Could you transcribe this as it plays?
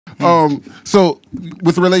So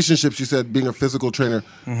with relationships, you said being a physical trainer.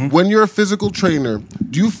 When you're a physical trainer,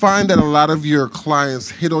 do you find that a lot of your clients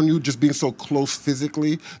hit on you just being so close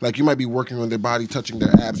physically? Like you might be working on their body, touching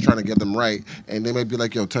their abs, trying to get them right, and they might be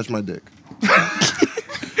like, "Yo, touch my dick."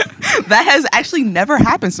 That has actually never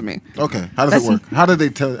happened to me. Okay, how does it work? How do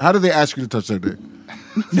they ask you to touch their dick?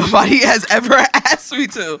 Nobody has ever asked me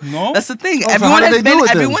to. No? That's the thing. Oh,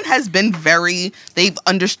 Everyone has been very, they've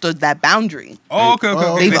understood that boundary. Oh, okay.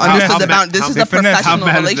 They've understood the boundary. This is a professional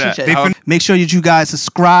relationship. Make sure that you guys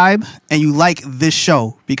subscribe and you like this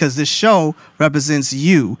show because this show represents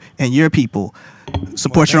you and your people.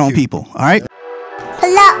 Support your own people, all right?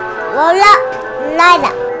 Pull up, roll up, light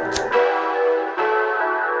up.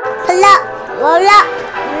 Pull up, roll up,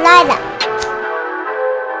 light up.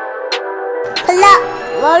 Pull up,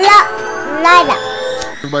 roll up, light up.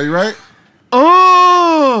 Everybody right?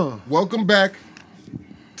 Welcome back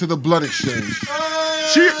to the BluntXchange.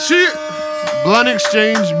 Shit.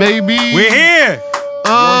 BluntXchange, baby. We're here.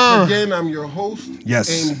 Once again, I'm your host, Yes.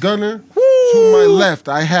 Aim Gunner. To my left,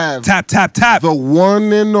 I have Tap. the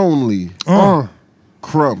one and only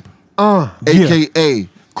Crump, a.k.a.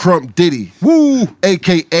 Crump Diddy, Woo.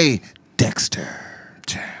 a.k.a. Dexter,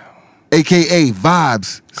 a.k.a.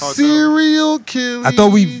 Vibes, Serial Killer. I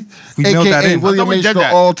thought we nailed that a.k.a. in. William H. the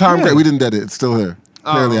all-time great. We didn't dead it. It's still here.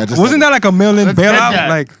 Clearly, I just Wasn't that like a mail-in bailout?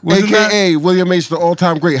 Like, wasn't that? a.k.a. William H. the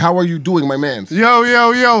all-time great. How are you doing, my man? Yo.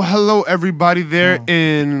 Hello, everybody there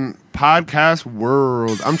in podcast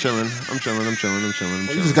world. I'm chilling. You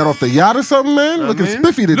just got off the yacht or something, man? Looking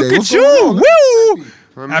spiffy today. Look What's at going you. on? Woo.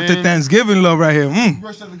 After Thanksgiving love right here.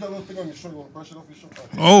 Brush that little thing on your shoulder. Brush it off your shoulder.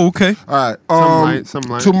 Oh, okay. All right. Some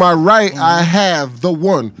light. To my right, I have the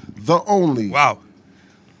one, the only, Wow.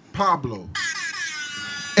 Pablo,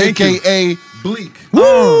 a.k.a. Bleak,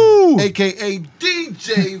 Woo. a.k.a.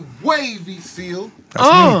 DJ Wavy Seal,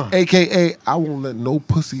 That's me. a.k.a. I won't let no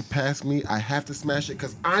pussy pass me. I have to smash it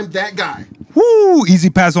because I'm that guy. Woo.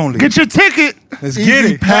 Easy pass only. Get your ticket. Let's Easy get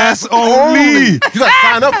it. pass only. You gotta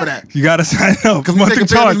sign up for that. You gotta sign up.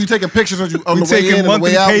 Because we taking pictures of you on We the way taking in and the way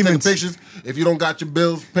monthly out. We taking payments. pictures. If you don't got your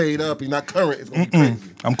bills paid up, you're not current, it's gonna be crazy.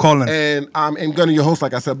 I'm calling. And I'm Gunner, your host,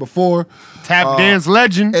 like I said before. Tap dance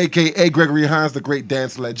legend. A.K.A. Gregory Hines, the great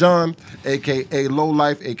dance legend. A.K.A. Low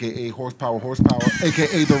Life. A.K.A. Horsepower.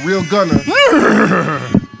 A.K.A. the real Gunner.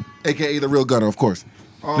 A.K.A. the real Gunner, of course.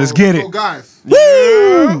 Let's get it. So, guys.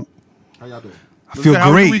 Woo. How y'all doing? I feel How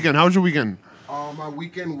was great. your weekend? How was your weekend? My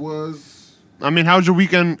weekend was... I mean, how was your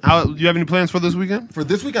weekend? You have any plans for this weekend? For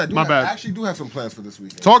this week, I actually do have some plans for this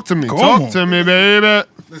weekend. Talk to me. Talk to me, baby.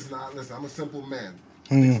 Listen, I'm a simple man.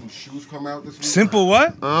 Some shoes come out this week. Simple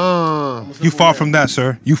what? You far from that,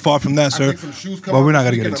 sir. You far from that, I sir. think some shoes come But out we're not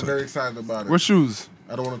this gonna get weekend. into I'm it. very excited about it. What shoes?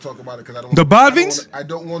 I don't want to talk about it because I don't. The Balvins? I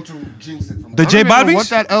don't want to jinx it. From The J I don't even know Balvins? what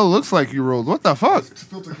that L looks like you rolled. What the fuck? The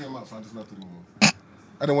filter came out, so I just left it alone. I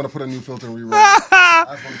didn't want to put a new filter and re-roll. Yo,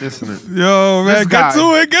 man, This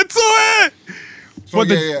guy. get to it. So What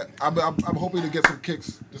yeah. I'm hoping to get some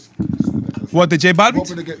kicks. What, the J I'm Balvins?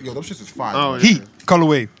 hoping to get. Yo, those shits is fire. Oh, man. yeah. Heat,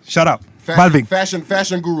 colorway. Shout out. Balvin.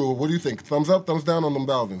 Fashion guru. What do you think? Thumbs up, thumbs down on them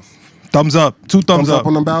Balvins. Thumbs up. Two thumbs up.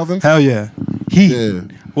 on them Balvins. Hell yeah. Heat. Yeah.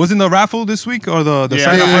 Wasn't the raffle this week or the Yeah,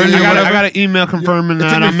 second early or I whatever? got an email confirming It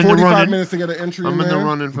that took I'm me in the 45 running. minutes to get an entry. I'm in the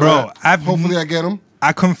running for Bro, that. Hopefully I get them.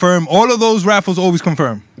 I confirm all of those raffles always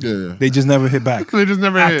confirm. Yeah. They just never hit back. They just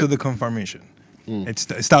never after hit. the confirmation. It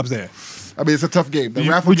stops there. I mean, it's a tough game. The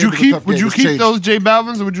raffle Would you game is a tough keep game. It's keep changed. those J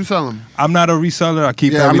Balvins or would you sell them? I'm not a reseller. I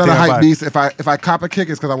keep Yeah, I'm everything not a I hype buy. beast. If I cop a kick,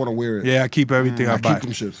 it's because I want to wear it. Yeah, I keep everything I I buy. keep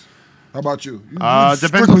them shits. How about you? You Depends on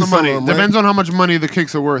strictly the money. selling them, right? Depends on how much money the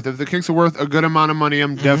kicks are worth. If the kicks are worth a good amount of money,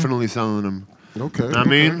 I'm definitely selling them. Okay. I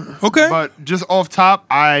mean, Okay. But just off top,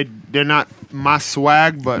 they're not my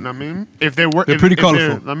swag. But I mean, if they were, They're pretty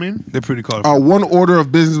colorful. They're They're pretty colorful. One order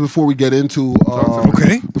of business before we get into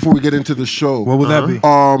Okay. before we get into the show. What would that be?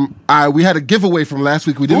 We had a giveaway from last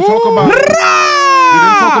week. We didn't talk about it. We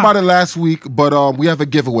didn't talk about it last week, but we have a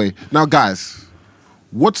giveaway. Now, guys,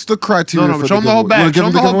 what's the criteria for show them the whole bag. Show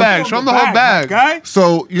them the whole bag. Show them the whole bag. Guy?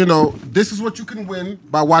 So, this is what you can win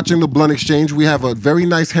by watching the BluntXchange. We have a very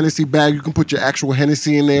nice Hennessy bag. You can put your actual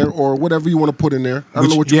Hennessy in there or whatever you want to put in there. I don't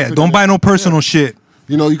know what you Yeah, put don't in buy there. no personal shit.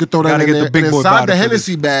 You could throw that Gotta in get there. the big And boy inside bottle the for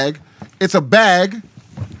Hennessy bag, it's a bag.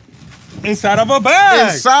 Inside of a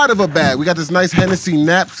bag. Inside of a bag. We got this nice Hennessy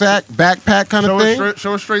knapsack, backpack kind of thing.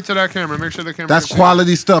 Show it straight to that camera. Make sure the camera. That's can see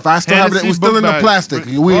quality stuff. I still have it. Hennessy We're still book in the bag. plastic.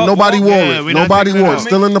 Oh, Nobody wore it. we're not Nobody taking wore that it. out.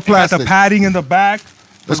 Still in the Got the plastic. padding in the back.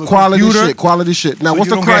 That's quality computer. shit. Quality shit. Now, So what's you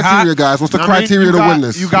the don't get criteria, hot? guys? What's the I mean, criteria to win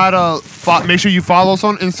this? You gotta make sure you follow us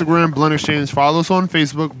on Instagram, Blunt Exchange. Follow us on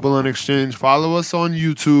Facebook, Blunt Exchange. Follow us on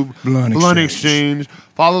YouTube, Blunt Exchange.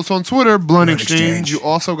 Follow us on Twitter, Blunt Exchange. Exchange. You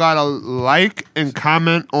also gotta like and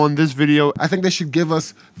comment on this video. I think they should give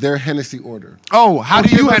us their Hennessy order. Oh, how do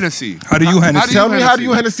you give us- Hennessy? How do you Hennessy? Tell me how do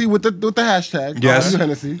you Hennessy? Hennessy with the hashtag. Yes. How do you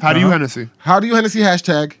Hennessy? How do you Hennessy? How do you Hennessy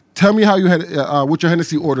hashtag? Tell me how you what your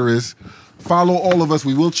Hennessy order is. Follow all of us.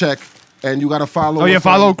 We will check. And you got to follow. Oh yeah, us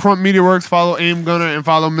follow on- Crump Media Works, follow Aim Gunner, and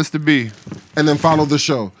follow Mr. B. and then follow the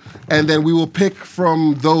show. And then we will pick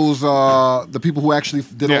from those the people who actually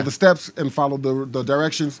did Yeah. all the steps and followed the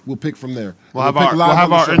directions. We'll pick from there. We'll have pick our,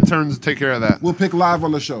 live on the show. interns take care of that. We'll pick live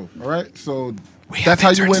on the show. All right. So have that's how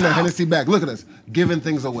you interns win a now. Hennessy back. Look at us giving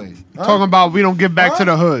things away. Huh? Talking about we don't give back to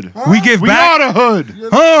the hood. We give We back. are the hood.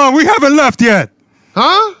 Oh, we haven't left yet.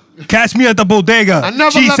 Huh? Catch me at the bodega. I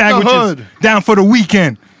never Cheese left the sandwiches hood. down for the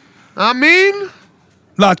weekend. I mean,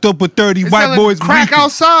 Locked up with 30 it's white selling boys. crack reeking.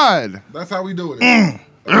 outside. That's how we doing it.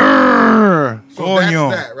 Urgh. So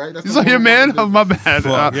Coño. that's that, right? That's You the saw your whole man? business. Oh, my bad.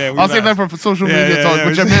 Fuck, yeah, we I'll save laughed. that for social Yeah, media yeah, talk yeah.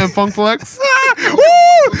 with your man Funk Flex.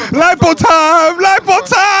 Woo! Lipo time! Lipo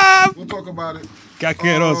time! We'll talk about it.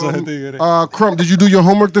 Crump, Did you do your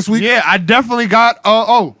homework this week? Yeah, I definitely got.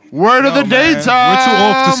 Word of the day man. time. We're too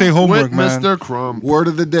off to say homework, with man. Mr. Crump. Word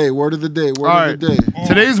of the day. Word of the day. Word All of right. the day.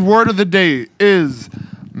 Today's word of the day is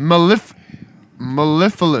mellifluous.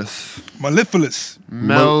 Mellifluous. Mellifluous.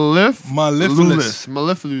 Mellifluous?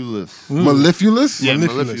 Yeah,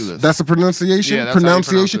 Mellifluous. mellifluous. That's a pronunciation? Yeah, that's how you pronounce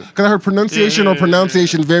pronunciation? it. Because I heard pronunciation Yeah, or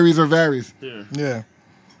pronunciation varies or varies. Yeah.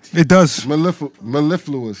 It does. Mellifluous.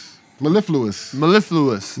 Mellifluous. Mellifluous. The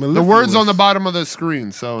Mellifluous. word's on the bottom of the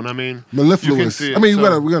screen, so I mean, you can Mellifluous. see it, I mean,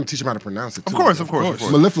 so- we're gonna teach them how to pronounce it. Of too. course, of course.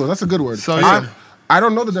 Mellifluous. That's a good word. So, yeah. I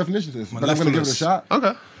don't know the definition to this, but I'm gonna give it a Mellifluous. shot.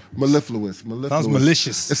 Okay. Mellifluous. Mellifluous. Sounds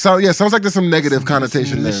malicious. It sounds like there's some negative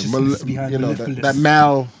connotation there. maliciousness behind You know mellifluous. that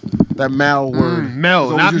mal word. Mel,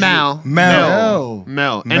 It's not always Mal. Mel. Mel.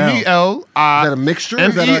 Mel. M-E-L-I. Is that a mixture?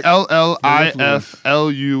 Is that a-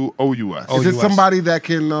 M-E-L-L-I-F-L-U-O-U-S. Is it OUS. somebody that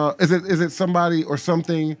can? Is it somebody or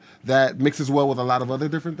something that mixes well with a lot of other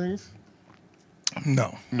different things?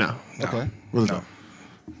 No. No. Okay. What is that?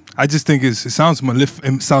 I just think it sounds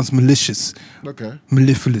malicious. Okay.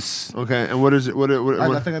 Mellifluous. Okay, and what is it? What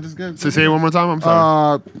I think I just get. so say it one more time. I'm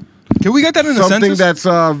sorry. Can we get that in a Something sentence?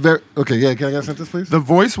 that's very okay. Yeah, can I get a sentence, please? The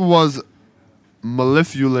voice was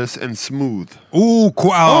mellifluous and smooth. Ooh,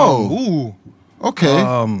 cool. Oh. Ooh. Okay.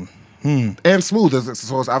 And smooth.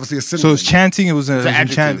 So it's obviously a synonym. So it's chanting. It was an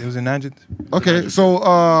adjective. It was an adjective. Okay. So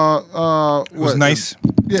It was nice,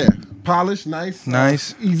 Yeah. Polished, nice.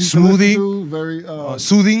 Nice. Easy Smoothie. to listen to, very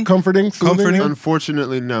soothing. comforting. Comforting.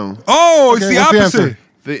 Unfortunately, no. Oh, it's Okay, the what's the opposite. answer?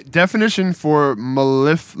 The definition for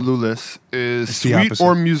mellifluous is It's the sweet opposite.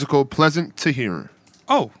 or musical, pleasant to hear.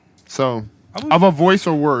 Oh, So, of a voice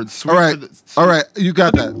or words. Sweet All right. to the- All right. You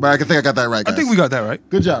got that. But I think I got that right, I guys. think we got that right.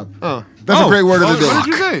 Good job. Oh. That's a Oh. great word of the day. What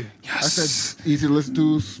did you say? I said easy to listen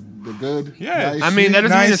to, good. Yeah. nice. I mean, that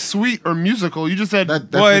doesn't mean Nice. it's sweet or musical. You just said That's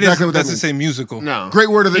Well, it exactly is. what that That's the means. same musical. no. Great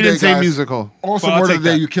word of the He day, didn't say guys. musical. Awesome Well, I'll word of take the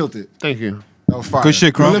day. that. You killed it. Thank you. That was fire. Good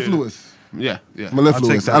shit, Crump. Mellifluous. Yeah, yeah.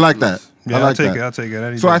 Mellifluous. that. I like that. Yeah, I I'll like take that. it. I'll take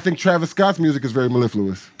it. So I think Travis Scott's music is very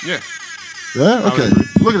mellifluous. Yeah. Yeah. Okay.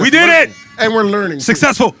 Look at We this. did it. And we're learning. too.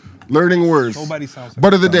 Successful. Learning words. Nobody sounds like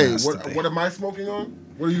Butt of the a day. dumbass What, today. what am I smoking on?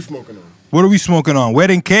 What are you smoking on? What are we smoking on?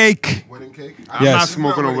 Wedding cake. Wedding cake. I'm Yes. not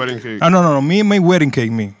smoking on wedding cake. No. Me and my wedding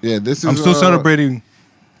cake. Me. Yeah. This is. I'm still celebrating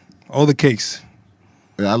all the cakes.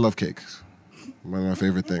 Yeah, I love cakes. One of my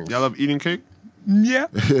favorite things. Y'all love eating cake? Yeah.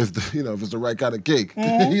 if it's the right kind of cake.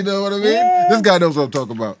 You know what I mean? This guy knows what I'm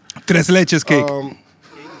talking about. Tres leches cake.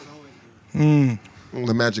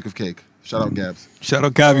 The magic of cake. Shout out Gabs. Shout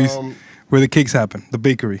out Gabby's, um, where the cakes happen. The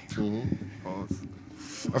bakery.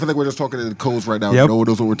 I feel like we're just talking in codes right now. Yep. No one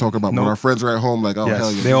knows what we're talking about. Nope. But our friends are at home like, oh, Yes,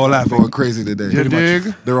 hell yeah. they all laughing. Going crazy today. You dig?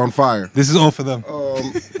 They're on fire. This is all for them. All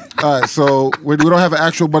right, so we don't have an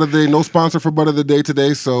actual butt of the day. No sponsor for butt of the day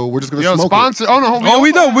today, so we're just going to Yo, smoke sponsor. Oh, no. Oh,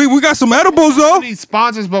 we don't. We got some edibles though. need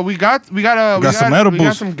sponsors, but we got some edibles. We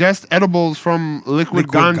got some guest edibles from Liquid,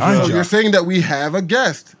 Liquid Ganja. it. So Ganja. you're saying that we have a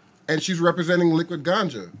guest, and she's representing Liquid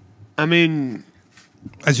Ganja. I mean,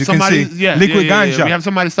 As you somebody, can see, yeah, liquid yeah, yeah, ganja. yeah. We have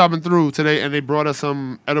somebody stopping through today, and they brought us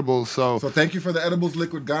some edibles. So, So thank you for the edibles,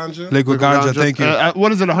 Liquid Ganja. liquid ganja. Thank you.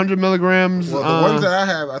 What is it? 100 milligrams. Well, the ones that I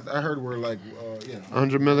have, I heard were like,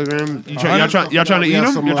 100 milligrams. Y'all 100? trying to eat Yeah,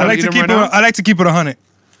 them? some, Y'all I I trying like to eat 'em keep it. right now? I like to keep it 100.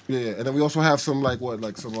 yeah. And then we also have some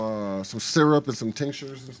some syrup and some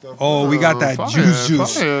tinctures and stuff. Oh, we got that fire,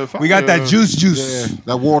 juice. fire, We got that fire. juice. yeah,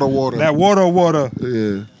 that water. That water.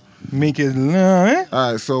 Yeah. Make it.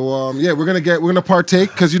 All right, so yeah, we're gonna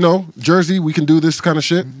partake because Jersey, we can do this kind of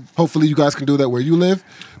shit. Hopefully, you guys can do that where you live.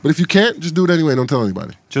 But if you can't, just do it anyway. Don't tell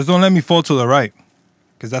anybody. Just don't let me fall to the right,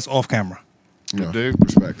 because that's off camera. No, dig.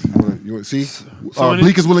 respect. You wanna see?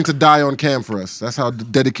 Bleak is willing to die on cam for us. That's how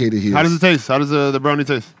dedicated he is. How does it taste? How does the brownie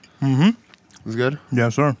taste? It's good. Yeah,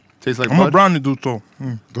 sir. Tastes like I'm bud? a brownie dude, so.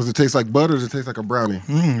 Does it taste like bud or does it taste like a brownie?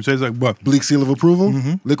 It tastes like butt. Bleak seal of approval.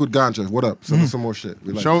 Liquid ganja. What up? Send us some more shit.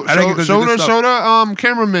 We like Show it. I think it 'cause show of this the stuff.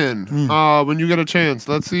 cameraman when you get a chance.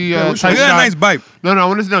 Let's see. Yeah, tight Look at that shot. nice bite. No, I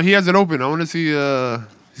want to. No, he has it open. I want to see. Show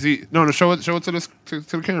it to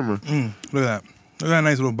the camera. Look at that. Look at that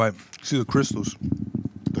nice little bite. See the crystals.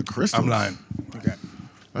 The crystals. I'm lying. Okay.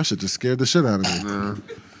 That shit just scared the shit out of me.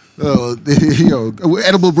 Oh,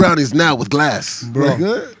 edible brownies now with glass. Bro.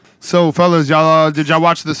 Good? So, fellas, y'all did y'all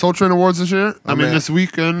watch the Soul Train Awards this year? I mean, man. this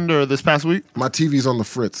weekend or this past week? My TV's on the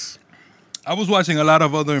fritz. I was watching a lot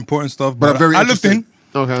of other important stuff, But but I'm very I looked interested.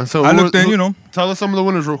 in. Okay, so I looked in, Tell us some of the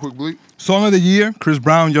winners real quick, Bleak. Song of the year, Chris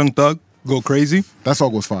Brown, Young Thug, Go Crazy. That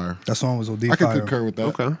song was fire. That song was OD I can fire. concur with that.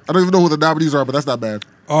 Okay. I don't even know who the nominees are, but that's not bad.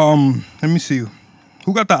 Let me see.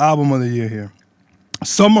 Who got the album of the year here?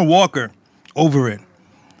 Summer Walker, Over It.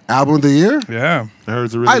 Album of the year? Yeah, I heard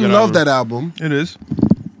it's a really I good love album. that album. it is.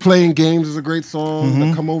 Playing Games is a great song.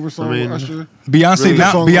 The Come Over song I mean, with Usher. Beyonce Really good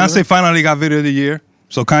now. song on Beyonce there. finally got Video of the Year,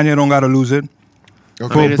 so Kanye don't gotta lose it.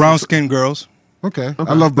 Okay. For mean, it's Brown just- Skin Girls. Okay.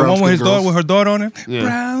 I love The Brown one with Skin his daughter, Girls. with her daughter on it. Yeah.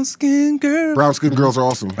 Brown Skin Girl. Brown Skin Girls are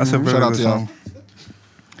awesome. That's a very Shout out good to y'all.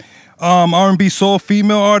 song. R&B soul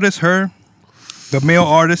female artist, her. The male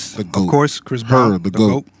artist, The GOAT. of course, Chris Brown. Her, the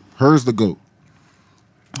GOAT. Her's the GOAT.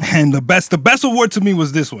 And the best award to me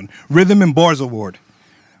was this one, Rhythm and Bars Award.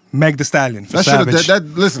 Meg Thee Stallion for That should Savage.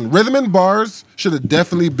 have listen, rhythm and bars should have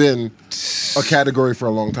definitely been a category for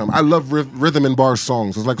a long time. I love rhythm and bars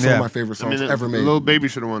songs. It's like some Yeah. of my favorite songs ever made. Lil Baby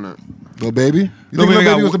should have won that. Lil Baby? You Lil think Lil Baby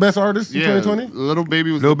got Baby was the best artist in Yeah, 2020? Lil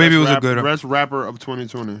Baby was Lil the Baby best was a good- best rapper of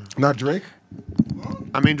 2020. Not Drake?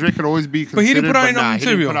 I mean, Drake could always be considered, But he didn't put out enough He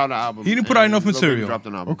material. didn't put out an album. He didn't put out and enough Lil Baby material. dropped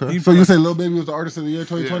an album. Okay. He So you put- say Lil Baby was the artist of the year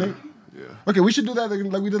 2020? Yeah. Okay, we should do that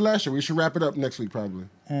like we did last year. We should wrap it up next week probably.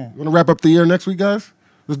 You want to wrap up the year next week, guys?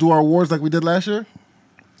 Let's do our awards like we did last year?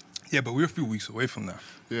 Yeah, but we're a few weeks away from that.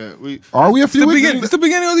 Yeah, Are we a few weeks? It's the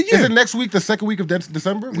beginning of the Is year. it next week, the second week of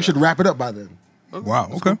December? We should wrap it up by then. Wow,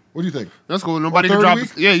 okay. What do you think? that's cool. Nobody can third drop.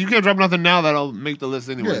 week? Yeah, you can't drop nothing now that'll make the list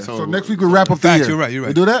anyway. Yeah, so, so next week we wrap up the Facts, year. you're right.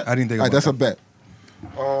 We do that? I didn't think All right, about that's a bet.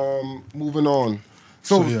 Moving on.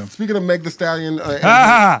 So, So, yeah. speaking of Meg Thee Stallion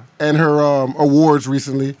Ah! and her awards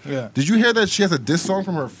recently, Yeah. did you hear that she has a diss song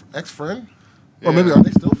from her ex-friend? Or maybe are they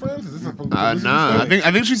still friends? Is this a nah.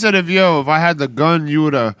 I think she said if I had the gun,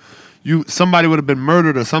 somebody would have been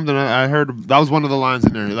murdered or something. I heard that was one of the lines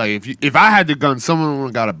in there. Like if I had the gun, someone would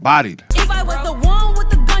have got it bodied. If I was the one with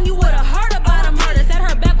the gun, you would have heard about a murder. Said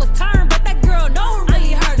her back was turned, but that girl know who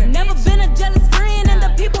really hurt her. Never been a jealous friend, and the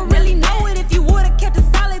people really know it. If you would have kept it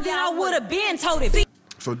solid, then I would have been told it.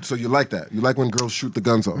 So you like that? You like when girls shoot the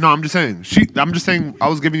guns off? No, I'm just saying. I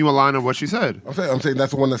was giving you a line of what she said. I'm saying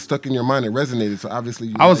that's the one that stuck in your mind. It resonated. So obviously,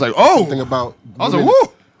 you I was like, oh! something about. I was like, women-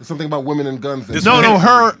 woo! There's something about women and guns. That No,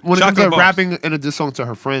 her when it comes to Chocolate bars. rapping in a diss song to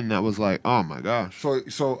her friend, that was like, oh my gosh.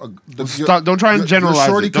 Don't try and your generalize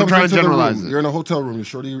shorty it. Don't comes try and into the generalize room. it. You're in a hotel room. Your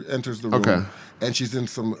shorty enters the room. Okay. And she's in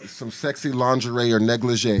some sexy lingerie or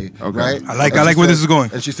negligee, right? I like And she where this says- is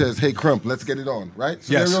going. And she says, "Hey, Crump, let's get it on." Right?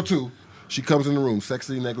 Yes. Scenario 2. She comes in the room,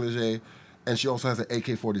 sexy negligee, and she also has an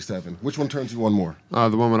AK-47. Which one turns you on more? The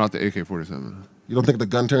one without the AK-47. You don't think the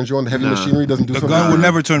gun turns you on? The heavy Nah. machinery doesn't do The something? gun would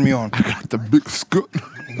never turn me on. The big scoot.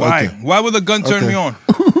 Why? Okay. Why would the gun turn Okay. me on?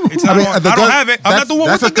 It's not on. I the don't gun- have it. I'm not the one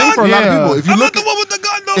with that's the a thing gun. for a lot of Yeah. people. If you I'm look not the one with the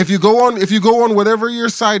gun, though. if you go on whatever your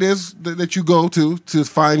site is that you go to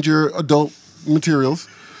find your adult materials,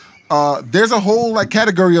 there's a whole like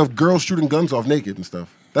category of girls shooting guns off naked and stuff.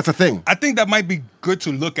 That's a thing. I think that might be good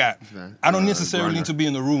to look at. I don't necessarily need to be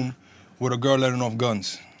in the room with a girl letting off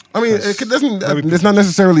guns. I mean, it's not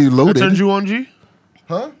necessarily That loaded. turns you on, G?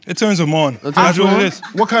 It turns them on. turns That's you what on? it is.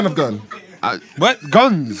 What kind of gun? What?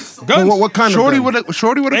 Guns. Guns? What kind Shorty of gun? with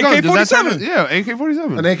a gun. Does that AK-47. turn- Yeah,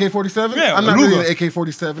 AK-47. An AK-47? Yeah, I'm a not really Luger. an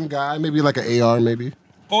AK-47 guy. Maybe like an AR, maybe.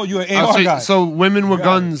 Oh, you're an AR so, guy. so women with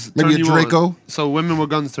guns Maybe turn a you Draco? on. So women with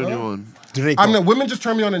guns turn you on. Draco. I mean, women just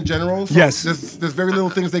turn me on in general. So Yes. There's very little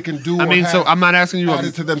things they can do. I or mean, so have I'm not asking you.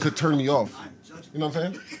 added to them to turn me off. You know what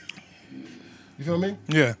I'm saying? You feel me?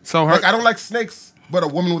 Yeah. So her. Like, I don't like snakes, but a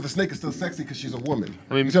woman with a snake is still sexy because she's a woman.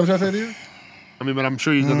 I mean- you see what I'm trying to say to you? but I'm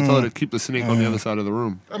sure you're gonna tell her to keep the snake on the other side of the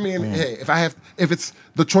room. I mean, hey, if it's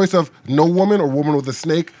the choice of no woman or woman with a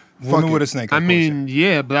snake, Woman it. with a snake. I of course, mean,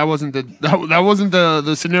 yeah, but that wasn't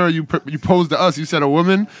the scenario you posed to us. You said a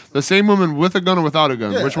woman, the same woman with a gun or without a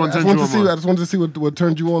gun. Yeah, Which one I turns just you wanted to on see. more? I just wanted to see what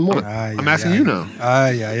turned you on more. I'm asking you now.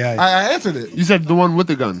 yeah. I answered it. You said the one with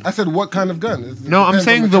the gun. I said what kind of gun? No, I'm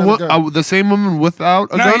saying the same woman without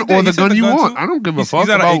a Nah, he gun did. or He the said gun the you gun, want. too. I don't give a He's fuck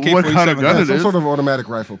got an about what kind of AK-47 gun gun. it Some is. sort of automatic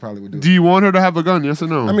rifle probably would do. Do you want her to have a gun? Yes or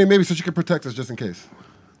no? I mean, maybe so she can protect us just in case.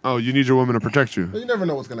 Oh, you need your woman to protect you. But you never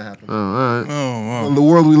know what's gonna happen. Oh, all right. Oh, In the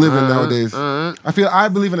world we live in nowadays, all right. I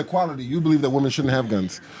believe in equality. You believe that women shouldn't have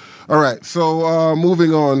guns. All right, so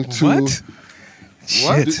moving on to What?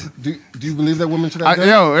 Shit. Do you believe that women should have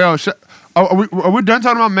guns? Are we done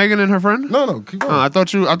talking about Megan and her friend? No, keep going. I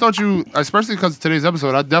thought you, especially because of today's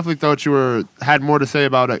episode, I definitely thought you had more to say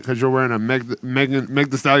about it because you're wearing a Meg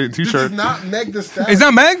the Stallion this t-shirt. is not Meg the Stallion. Is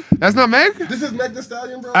that Meg? That's not Meg? This is Meg the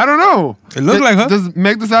Stallion, bro. I don't know. It looked like her. Does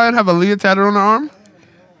Meg the Stallion have Aaliyah tatted on her arm?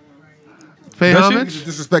 Pay Does she? homage? You're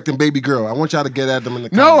disrespecting baby girl. I want y'all to get at them in the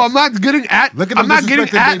comments. No, I'm not getting at. Look at I'm them not getting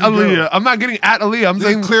disrespecting at baby girl. Aaliyah. I'm not getting at Aaliyah. I'm This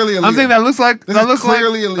is saying clearly I'm Aaliyah. saying that looks like This that is looks like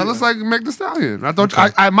clearly that Aaliyah. looks like Meg the Stallion. I thought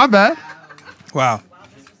I my bad. Wow.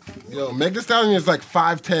 Yo, Meg the Stallion is like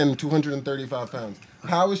 5'10", 235 pounds.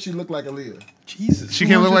 How does she look like Aaliyah? Jesus. She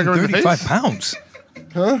can't look like her in the 35 face? pounds.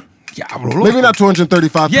 Huh? Yeah, bro. Maybe not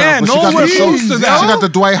 235 Yeah, pounds, but she got nowhere the close to that. She got the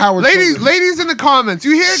Dwight Howard shoulders. Ladies in the comments,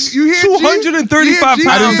 you hear 235 G?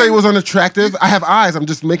 I didn't pounds. say it was unattractive. I have eyes. I'm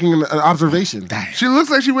just making an observation. She looks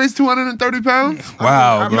like she weighs 230 pounds.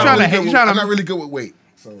 Wow, I'm bro. not trying to really hate- good you with- trying to- I'm not really good with weight.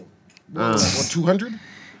 So, what, 200?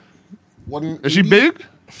 Is she big?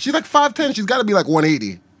 She's like 5'10". She's got to be like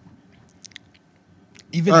 180.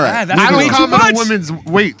 Even All right. that. That's I way don't too comment on much. women's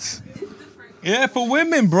weights. Yeah, for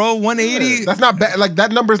women, bro. 180. That's not bad. Like,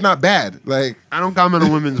 that number's not bad. Like, I don't comment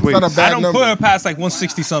on women's weights. not a bad I don't number. put her past like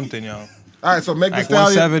 160 something, yo. all right, so Meg Like the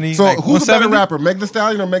Stallion. 170, So like who's a better 170? rapper, Meg the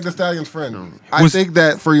Stallion or Meg the Stallion's friend? I Was- think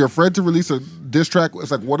that for your friend to release a diss track,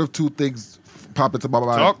 it's like one of two things pop into my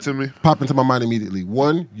mind. Talk to me. Pop into my mind immediately.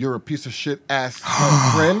 One, you're a piece of shit ass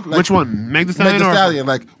friend. Like, Which one? Meg the Stallion? Meg the or- Stallion.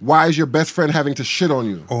 Like, why is your best friend having to shit on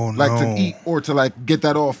you? Oh, Like no. to eat or to like get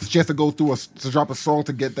that off. She has to go through to drop a song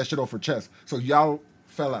to get that shit off her chest. So y'all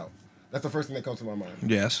fell out. That's the first thing that comes to my mind.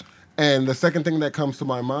 Yes. And the second thing that comes to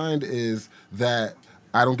my mind is that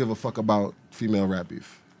I don't give a fuck about female rap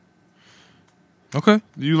beef. Okay.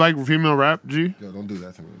 Do you like female rap, G? Yo, don't do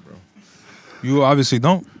that to me, bro. You obviously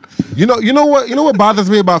don't. You know what bothers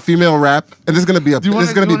me about female rap, and this is gonna be Do you want this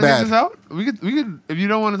is gonna be Get bad. this out? We could. If you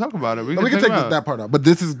don't want to talk about it, we We can can take that part out, but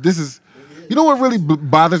this is. You know what really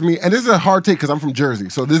bothers me, and this is a hard take because I'm from Jersey,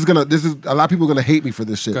 so this is a lot of people are gonna hate me for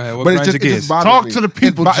this shit. Go ahead, what but grinds your it just gears? bothers Talk me. to the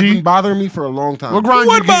people, It's G. been bothering me for a long time. What grind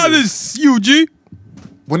What your gears? bothers you, G?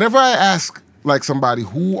 Whenever I ask like somebody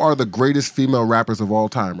who are the greatest female rappers of all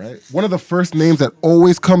time, right? One of the first names that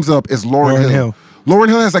always comes up is Lauryn Lauryn Hill. Hill. Lauryn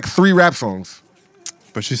Hill has like 3 rap songs.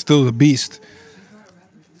 But she's still a beast.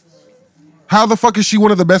 How the fuck is she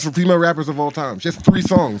one of the best female rappers of all time? She has 3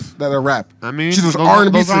 songs that are rap. I mean, she's an those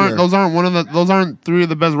R&B singer. Those aren't 3 of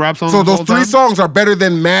the best rap songs. So of those all 3 time? songs are better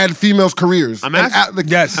than mad females' careers. I'm And asking-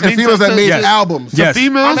 Yes. and I mean, females that made yes. albums. Yes.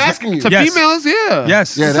 Females. I'm asking you. To Yes. females, yeah.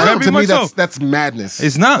 Yes. Yeah, Very that, to much me so. that's madness.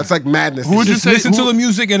 It's not. That's like madness. Who would you Just say- listen to who- the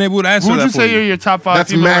music and it would answer Who would that you for say you. are your top 5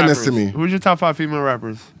 That's female madness rappers? to me. Who's your top 5 female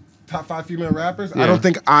rappers? Top 5 female rappers? Yeah. I don't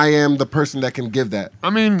think I am the person that can give that. I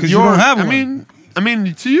mean, 'Cause you don't have I one.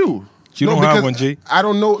 mean, to you. You No, don't have because one, G. I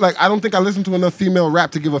don't know. Like, I don't think I listen to enough female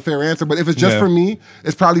rap to give a fair answer. But if it's just Yeah. for me,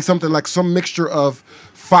 it's probably something like some mixture of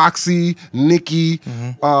Foxy, Nicki.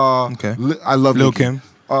 Okay. I love Lil Nicki. Kim.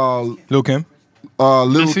 Lil Kim. Lil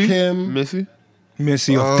Missy? Kim. Missy?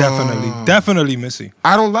 Missy, definitely Missy.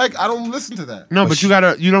 I don't listen to that. No, but you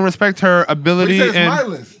don't respect her But ability you said it's and. my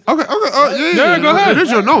list. Okay. Yeah, go ahead. It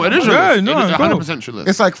is your Yeah, list. no, It is go. 100% your list.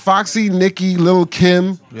 It's like Foxy, Nicki, Lil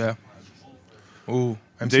Kim. Yeah. Ooh.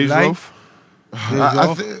 MC Dej Light.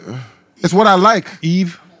 Loaf. It's what I like.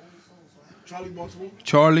 Eve.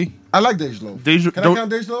 Charlie. I like Dej Loaf. Deja- Can I don't-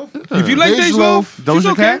 count Dej Loaf? If you like Dej Dej Loaf, Loaf, Doja she's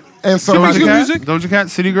okay. Cat? And She makes somebody. good Cat? music. Doja Cat,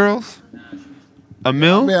 City Girls. A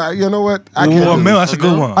Mill. Yeah, you know what? I Ooh, can't. a do Mill, this. that's a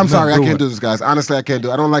good one. I'm sorry, I Good can't one. do this, guys. Honestly, I can't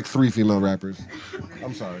do it. I don't like 3 female rappers.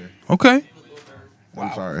 I'm sorry. Okay.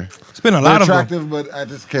 I'm sorry. It's been a They're lot of them. attractive, but I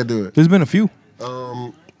just can't do it. There's been a few.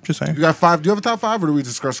 Just saying. You got 5? Do you have a top 5, or do we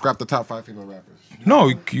just scrap the top 5 female rappers? No,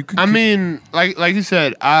 you could. I mean, like you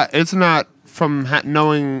said, it's not from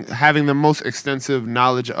having the most extensive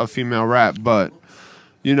knowledge of female rap, but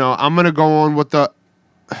I'm gonna go on with the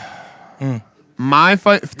my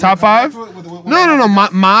top 5.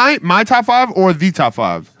 No. My top 5 or the top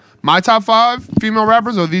 5. My top 5 female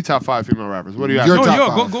rappers or the top 5 female rappers. What do you have? Your no,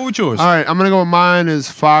 top 5. go with yours. All right, I'm gonna go with mine is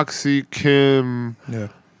Foxy, Kim, Yeah.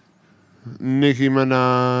 Nicki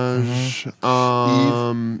Minaj.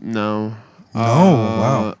 No.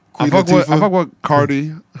 Wow. I fuck with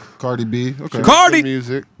Cardi. Cardi B. Okay. Cardi.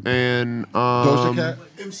 Music and Doja Cat.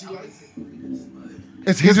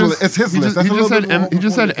 It's He his. just, It's his he list. just, That's he a just little said bit more he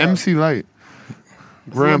just said before the MC Light.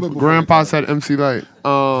 little bit before Grandpa the said MC Light.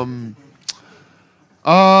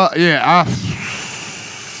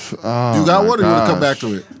 You got one, or you want to come back to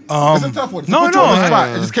it? It's a tough one. no, Put you on the no, spot.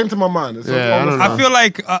 It just came to my mind. It's Yeah, I don't know. I feel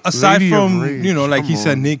like aside Lady of from Rage, like he come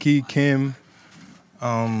said, on. Nicki, Kim,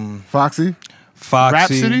 Foxy. Foxy.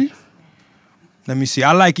 Rhapsody. Let me see.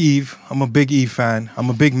 I like Eve. I'm a big Eve fan. I'm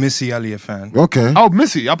a big Missy Elliott fan. Okay. Oh,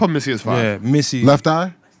 Missy. I'll put Missy as 5. Yeah, Missy. Left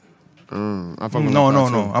Eye. I fuck with No, Left Eye, no,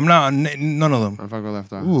 too. no. I'm not. None of them. I fuck with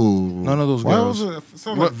Left Eye. Ooh. None of those Why girls. was it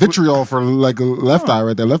sound like vitriol for like a Left Eye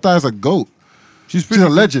right there? Left Eye is a goat. She's a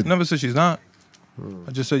legend. Never said she's not.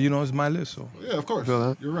 I just said it's my list. So Yeah, of course. Feel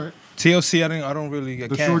that? You're right. TLC, I don't really get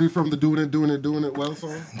The shorty from the Doing It Well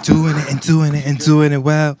song. doing it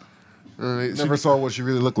well. Never saw what she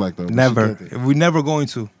really looked like though. but Never. she did it. We're never going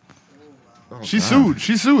to. She sued.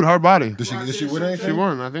 She sued Hard Body. Did she win anything? She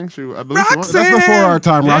won. I believe she won. That's That's before our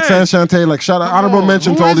time. Yeah. Roxanne Shante, like shout out, honorable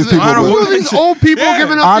mention to all these people. Who bro. are these old people Yeah.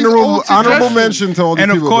 giving up Honorable these old suggestions? mention to all these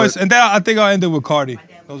And of people. course, but- and then I think I'll end it with Cardi.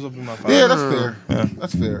 Those will be my 5. yeah, that's fair.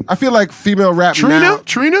 That's fair. I feel like female rap now.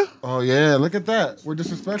 Trina? Oh yeah, look at that. We're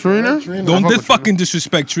disrespectful. Trina? Right? Don't fucking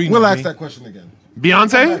disrespect Trina. We'll man. ask that question again.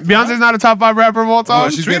 Beyonce? Beyonce's not a top 5 rapper of all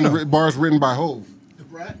time? She's Trina. getting bars written by Hove.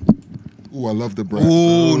 Ooh, I love the Brat.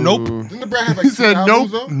 Ooh, nope. Didn't the Brat have like He 6 said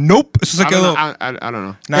albums, nope. though? Nope. It's just I like a don't, little. know. I don't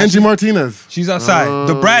know. Nah, Angie Martinez. she's outside.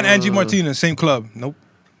 The Brad, Angie Martinez, same club. Nope.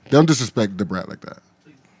 Don't disrespect the Brat like that.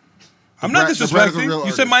 I'm not Brat- the Brat is a disrespecting. real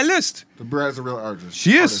You said my list. The Brat is a real artist.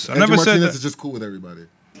 She is. I Angie never said Martinez that. is just cool with everybody.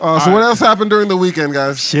 So what else happened during the weekend,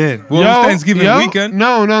 guys? Shit. Well, it's Thanksgiving weekend.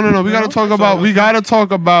 No. We gotta talk about. We gotta talk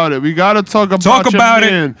about it. We gotta talk about. Talk about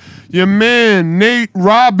it. Your man Nate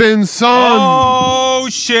Robinson. Oh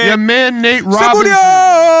shit. Your man Nate Robinson.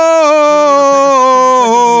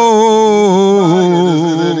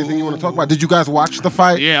 Is there anything you want to talk about? Did you guys watch the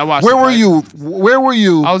fight? Yeah, I watched Where the were fight. you? Where were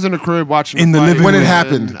you I was in the crib watching In the fight, living when it room.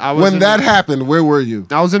 happened? I was When in that the- happened, where were you?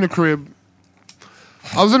 I was in the crib.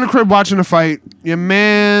 Watching the fight. Your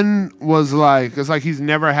man was like, it's like he's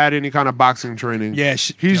never had any kind of boxing training. Yeah,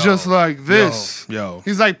 he's just like this. Yo.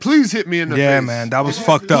 He's like, please hit me in the face. Yeah, man. That was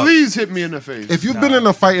fucked up. Please hit me in the face. If you've been in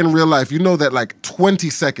a fight in real life, you know that like 20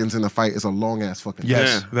 seconds in a fight is a long ass fucking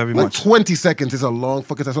Yes, Yeah. very Like much. 20 seconds is a long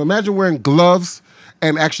fucking time. So imagine wearing gloves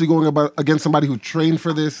and actually going against somebody who trained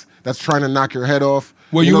for this, that's trying to knock your head off.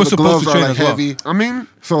 Well, you know were the supposed gloves to are train like as well. heavy. I mean,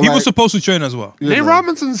 So He like, was supposed to train as well. yeah, Nate man.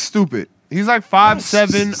 Robinson's stupid. He's like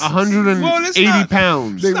 5'7", 180 Well, it's not-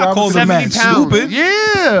 pounds. Nate It's not called the 70 man pounds. stupid.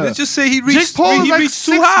 Yeah. Let's just say he Jake reached, Paul is he like reached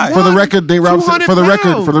too 6'1". high. For the record, Nate Robinson. 200 For the record,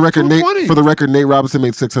 pounds, for the record, Nate. 220. For the record, Nate Robinson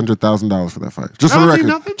made $600,000 for that fight. Just That for the don't mean record.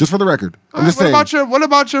 nothing. Just for the record. I'm All just right, saying. what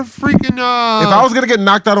about your freaking? If I was gonna get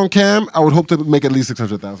knocked out on cam, I would hope to make at least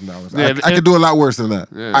 $600,000. Yeah, I could do a lot worse than that.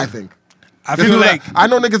 Yeah. I think. I feel like I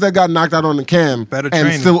know niggas that got knocked out on the cam Better and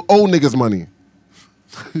training. still owe niggas money,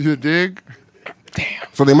 you dig?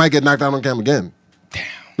 so they might get knocked out on cam again.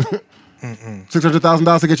 Damn.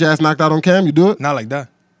 $600,000 to get your ass knocked out on cam. You do it? not like that.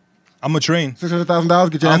 I'm a train. $600,000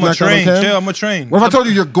 get your ass I'm a knocked out on train. cam. Chill, I'm a train. What if I told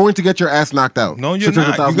you you're going to get your ass knocked out? No, you're not.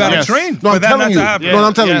 You $600,000. gotta Yes. train No, for I'm that telling not you. to happen. No,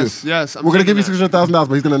 I'm telling Yes, you. yes, I'm We're gonna taking give you $600,000,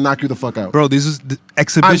 but he's gonna knock you the fuck out. Bro, this is the I'm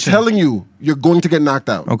exhibition. telling you, you're going to get knocked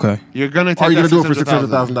out. Okay. You're gonna take. Are you gonna that do it for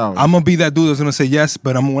 $600,000. $600,000? I'm gonna be that dude that's gonna say yes,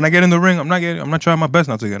 but when I get in the ring, I'm not trying my best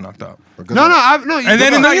not to get knocked out. No. And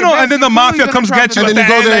then and then the mafia comes get you And at then the you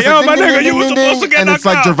go end. there Like, and yo, my ding, nigga, ding, you ding, were ding, supposed to ding, get and knocked it's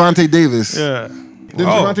like out. Gervonta Davis. Yeah. Didn't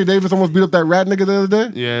Gervonta Davis almost beat up that rat nigga the other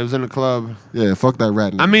day? Yeah, it was in the club. Yeah, fuck that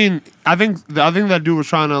rat nigga. I mean, I think that dude was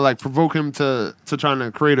trying to like provoke him to trying to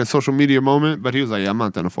create a social media moment, but he was like, "Yeah, I'm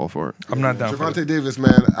not gonna fall for it." I'm not down for it. Gervonta Davis,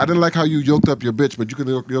 man, I didn't like how you yoked up your bitch, but you can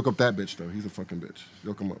yoke up that bitch though. He's a fucking bitch.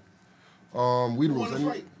 Yoke him up. Weed rules.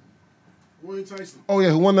 Roy Tyson. Oh yeah,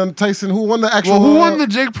 who won the Tyson? Who won the actual? Well, who won the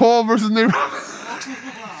Jake Paul versus Nate Robinson?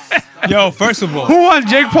 Yo, first of all, Who won,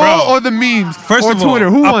 Jake Paul Bro. or the memes? First or of all, Twitter?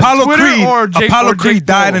 Who won, Apollo Twitter Creed, or Jake Apollo or Jake Creed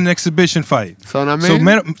died Paul? in an exhibition fight. So what I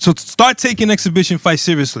mean? So start taking exhibition fights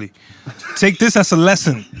seriously. Take this as a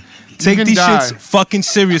lesson. Take can these die. shits fucking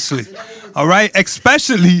seriously. All right?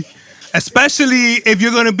 Especially if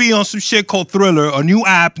you're gonna be on some shit called Thriller, a new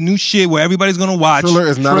app, new shit where everybody's gonna watch. Triller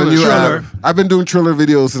is not a new Triller. app. I've been doing Triller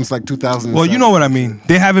videos since like 2000. Well, you know what I mean.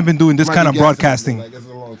 They haven't been doing this Might kind be of gassing, broadcasting. like, it's a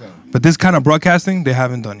long time. But this kind of broadcasting, they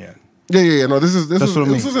haven't done yet. Yeah. No, this That's what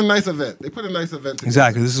I mean. was a nice event. They put a nice event together.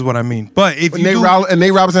 Exactly. This is what I mean. But if But you Nate do,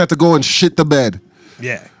 Robinson had to go and shit the bed.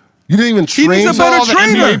 yeah. You didn't even He train. needs a better all the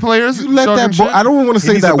trainer. NBA players. You let talking that boy. shit? I don't want to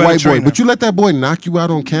say needs a that better white boy, trainer. but you let that boy knock you out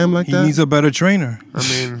on cam like He that. needs a better trainer. I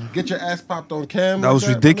mean, Get your ass popped on cam. That like was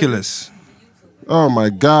my ridiculous. nigga? Oh my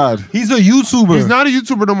god. He's a YouTuber. he's not a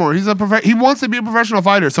YouTuber no more. He's a he wants to be a professional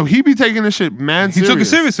fighter, so he be taking this shit mad He serious. took it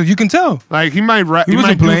serious, so you can tell. Like he might He he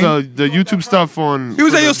might wasn't do playing. the YouTube stuff on. He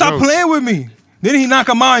was for like, the yo, stop jokes. playing with me. Then he knock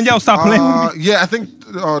him out and yo, stop playing with me. Yeah, I think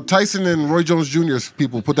Tyson and Roy Jones Jr.'s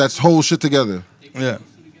people put that whole shit together. Yeah.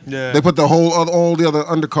 Yeah. They put the whole all the other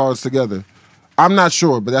undercards together. I'm not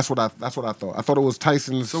sure, but that's what I thought. I thought it was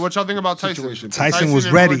Tyson's. So what y'all think about Tyson? Situation. Tyson was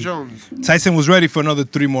and Roy ready. Jones. Tyson was ready for another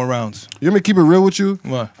 3 more rounds. You want me to keep it real with you?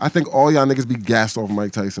 What? I think all y'all niggas be gassed off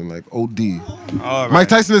Mike Tyson, like OD. All right. Mike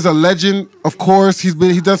Tyson is a legend, of course. He's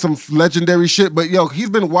done some legendary shit, but yo, he's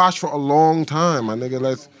been washed for a long time, my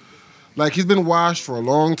nigga. He's been washed for a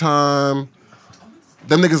long time.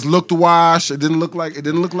 Them niggas looked washed. It didn't look like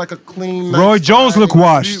a clean. Roy nice Jones fight. looked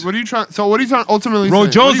washed. What are you trying? So what are you trying ultimately? Roy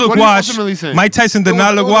saying? Jones What looked are you washed. ultimately saying? Mike Tyson did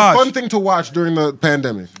not It look was a fun washed. thing to watch during the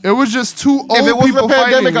pandemic. It was just two old If it wasn't people a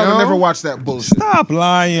pandemic, fighting, I would yo. never watch that bullshit. Stop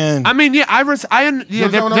lying. I mean, yeah, You understand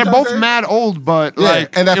they're what I'm both saying? mad old, but Yeah,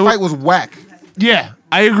 like, and that it fight was whack. Yeah,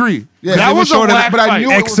 I agree. Yeah, that they was were a short of whack but I fight. knew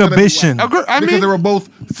it was gonna be Exhibition. whack. I Because mean, they were both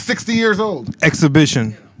 60 years old.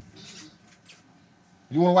 Exhibition.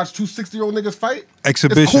 You want to watch two 60-year-old niggas fight?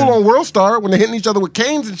 Exhibition. It's cool on World Star when they're hitting each other with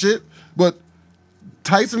canes and shit, but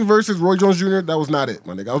Tyson versus Roy Jones Jr., that was not it,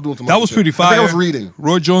 my nigga. I was doing some That other was shit. pretty fire. I think I was reading.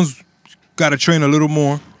 Roy Jones got to train a little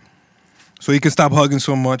more so he can stop hugging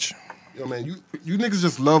so much. Yo, man, you niggas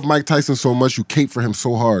just love Mike Tyson so much, you cape for him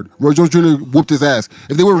so hard. Roy Jones Jr. whooped his ass.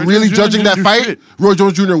 If they were Roy really Jones Jr. judging didn't that do fight, shit. Roy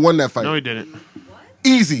Jones Jr. won that fight. no, he didn't.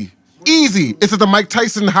 Easy. It's the Mike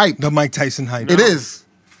Tyson hype. The Mike Tyson hype. It is.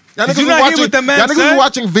 Y'all Did niggas you was not hear watching, what that man y'all niggas said? was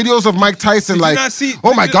watching videos of Mike Tyson Did you like, not see-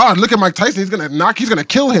 oh my did you- God, look at Mike Tyson. He's gonna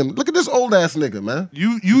kill him. Look at this old ass nigga, man.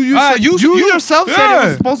 You you- yourself said it yeah.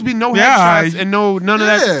 was supposed to be no Yeah, headshots and none of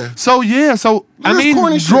Yeah. that. So I at this mean,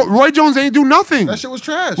 corny shit. Roy Jones ain't do nothing. That shit was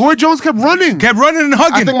trash. Roy Jones kept running. Kept running and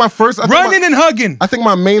hugging. I think my first running and hugging. I think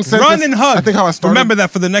my main sentence. Run and hug. I think how I started. Remember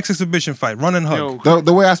that for the next exhibition fight. Run and hug. Yo,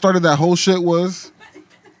 the way I started that whole shit was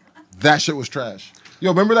that shit was trash. Yo,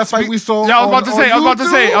 remember that fight we saw? Yeah, I was on- about to on say. I was about to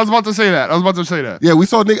say. YouTube? I was about to say that. I was about to say that. Yeah, we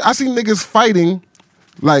saw. I seen niggas fighting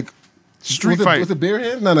like Street was it, fight. Was it bare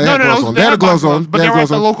hands? No, No, they had no, gloves no, on. they They had had gloves gloves on, on, but They they had were at gloves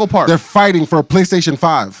the on. local park. They're fighting for a PlayStation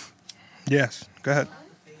 5, Yes. Go ahead.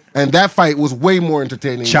 and that fight was way more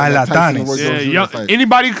entertaining. than that Tyson and Roy Charlatanes. Jones Yeah, Jr. fight.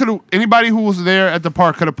 anybody who was there at the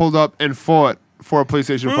park could have pulled up and fought for a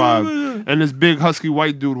PlayStation 5, and this big husky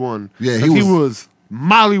white dude won. Yeah, 'Cause he was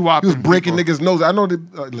mollywopping. He was breaking people. niggas' nose. I know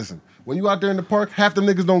that. Listen, when you out there in the park, half the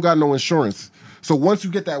niggas don't got no insurance. So once you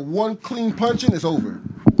get that one clean punching, it's over.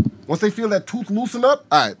 Once they feel that tooth loosen up,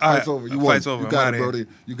 all right, fight's over. You won. Fight's over. You I'm got outta it, here. Brody.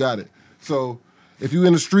 You got it. So if you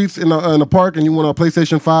in the streets in the park and you want a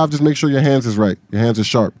PlayStation 5, just make sure your hands is right. Your hands are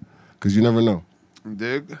sharp, because you never know.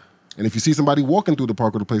 Dig. And if you see somebody walking through the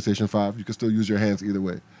park with a PlayStation 5, you can still use your hands either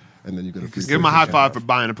way, and then you get a free. Give him a high PlayStation five for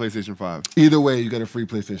buying a PlayStation 5. Either way, you get a free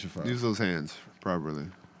PlayStation 5. Use those hands properly.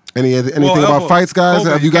 Anything Well, about elbow. fights, guys? Elbow.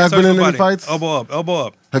 Have you guys can't been touch in any nobody. fights? Elbow up. Elbow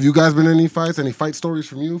up. Have you guys been in any fights? Any fight stories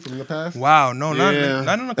from you from the past? Wow. No, not Yeah. in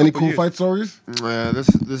a couple Any cool years. fight stories? Yeah, this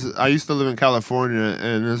is. I used to live in California,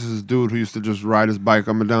 and this is dude who used to just ride his bike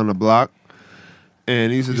up and down the block,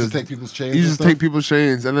 and he used to You just just take people's chains. He and just stuff? take people's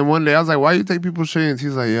chains, and then one day I was like, "Why you take people's chains?"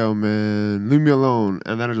 He's like, "Yo, man, leave me alone."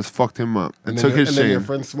 And then I just fucked him up and took his and then your chain.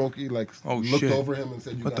 friend Smokey looked shit. over him and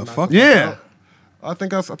said, "You What got the knocked fuck? out." Yeah, I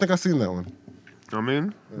think I seen that one. I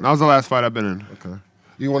mean, that was the last fight I've been in. Okay.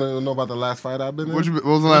 You want to know about the last fight I've been in? What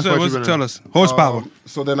was the last fight you've been Tell in? us. Horsepower.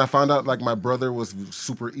 So then I found out like my brother was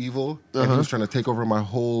super evil and he was trying to take over my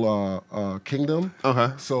whole kingdom.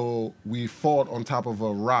 Okay. So we fought on top of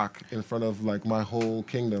a rock in front of like my whole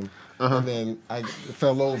kingdom. And then I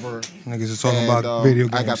fell over. Niggas is talking and, about video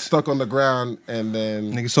games. I got stuck on the ground and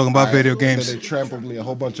then Niggas talking about video games. Then they trampled me. A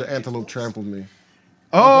whole bunch of antelope trampled me.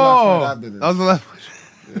 Oh, I've been in. that was the last.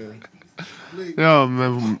 Yo,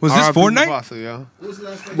 man. Was this RIP Fortnite? Mufasa, yo.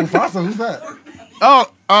 Mufasa, who's that?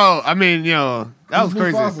 Oh, I mean, yo, that was Who's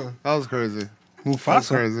crazy. Mufasa? That was crazy. That was Mufasa.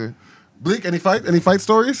 crazy. Bleak, any fight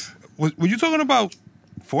stories? Were you talking about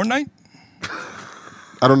Fortnite?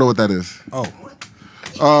 I don't know what that is.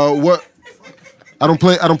 Oh, What? I don't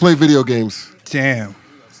play video games. damn.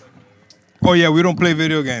 Oh yeah, we don't play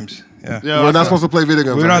video games. Yeah. Yeah, We're not supposed to play video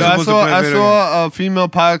games. We're right? not I supposed to play I video saw a female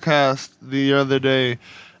podcast the other day,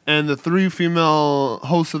 and the 3 female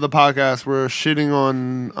hosts of the podcast were shitting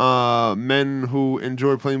on men who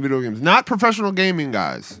enjoy playing video games. Not professional gaming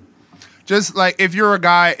guys. Just like if you're a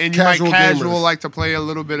guy and you Casual might casual gamers. like to play a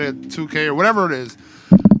little bit of 2K or whatever it is.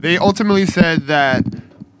 They ultimately said that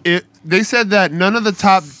they said that none of the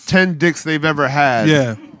top 10 dicks they've ever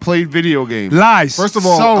had played video games. Lies. First of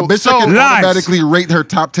all, a bitch that can lies. automatically rate her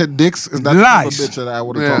top 10 dicks is not the type of bitch that I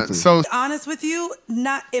would have talked to. So honest with you,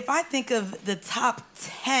 not if I think of the top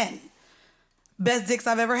 10 best dicks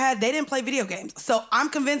I've ever had, they didn't play video games. So I'm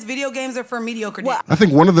convinced video games are for mediocre dicks. I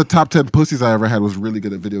think one of the top 10 pussies I ever had was really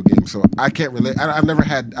good at video games. So I can't relate. I've never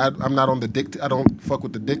had. I'm not on the dick. I don't fuck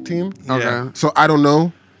with the dick team. Okay. So I don't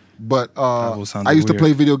know. But I used to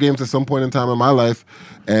play video games at some point in time in my life,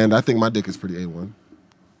 and I think my dick is pretty A1.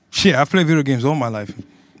 Shit, I've played video games all my life,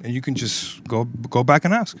 and you can just go back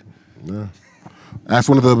and ask. Yeah. Ask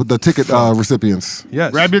one of the ticket recipients.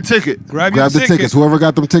 Yes. grab your ticket. Grab the tickets. Whoever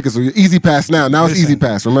got them tickets. Easy Pass now. Now it's Easy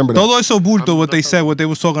Pass. Remember that. Todo eso bulto, what they said, what they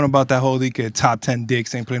was talking about that whole top 10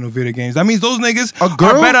 dicks ain't playing no video games. That means those niggas are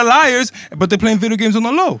better liars, but they're playing video games on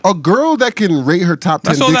the low. A girl that can rate her top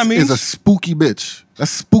 10 That's all that dicks means. is a spooky bitch.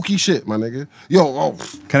 That's spooky shit, my nigga. Yo,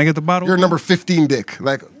 can I get the bottle? You're number 15 dick.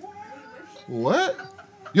 Like, what?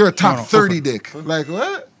 You're a top 30 dick. Like,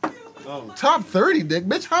 what? Top 30 dick?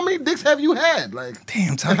 Bitch, how many dicks have you had? Like,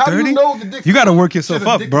 damn, top 30? How do you know the dicks? You gotta work yourself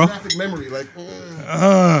up, bro. Memory. Like,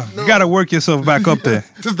 You gotta work yourself back up there.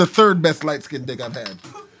 This is the third best light skinned dick I've had.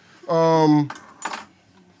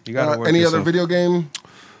 You gotta work any yourself. other video game?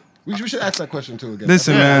 We should ask that question too again.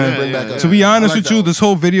 Listen, man. To be honest with you, this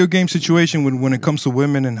whole video game situation when it comes to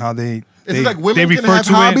women and how they it's like women they can refer have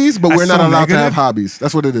to hobbies, it but we're as not so allowed to negative. have hobbies.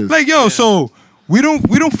 That's what it is. Like, yo, so we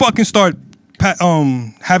don't fucking start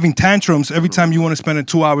having tantrums every time you want to spend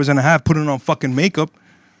 2 hours and a half putting on fucking makeup.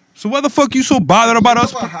 So why the fuck you so bothered about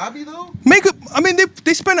us? A hobby though? Makeup. I mean,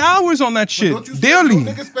 they spend hours on that shit daily.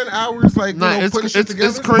 Don't niggas spend hours like putting shit together?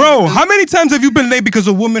 It's crazy. Bro, how many times have you been late because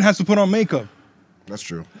a woman has to put on makeup? That's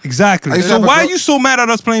true. Exactly. So why are you so mad at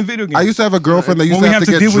us playing video games? I used to have a girlfriend that used When to have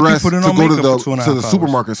to get deal with you dressed to putting on go to makeup for 2.5 the hours.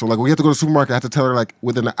 supermarket. So like when we have to go to the supermarket, I have to tell her like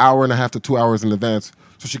within an hour and a half to 2 hours in advance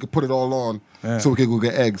so she could put it all on so we could go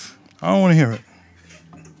get eggs. I don't want to hear it.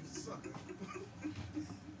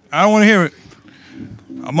 I don't want to hear it.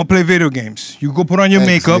 I'm gonna play video games. You go put on your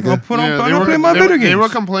makeup. nigga. I'm gonna play my video games. They were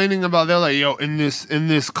complaining about they're like, yo, in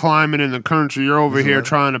this climate in the country, you're over here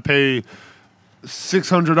trying to pay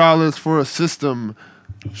 $600 for a system.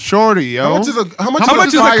 Shorty, yo. How much is a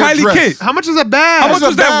a Kylie kit? How much is a bag? How much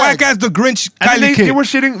was that bag? whack ass the Grinch And Kylie then kit? they were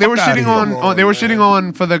shitting. They were Fuck shitting outta here. shitting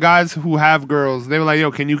on for the guys who have girls. They were like,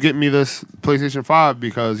 "Yo, can you get me this PlayStation 5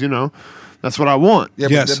 because that's what I want." Yeah,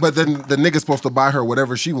 Yes. but then the nigga's supposed to buy her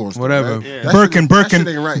whatever she wants. Whatever. Right? Yeah. That Birkin, shit- Birkin,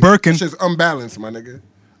 that shit ain't right. Birkin. That shit's unbalanced, my nigga.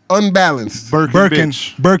 Unbalanced.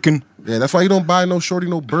 Birkin. Yeah, that's why you don't buy no shorty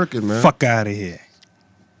no Birkin, man. Fuck out of here.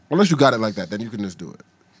 Unless you got it like that, then you can just do it.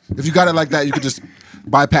 If you got it like that, you could just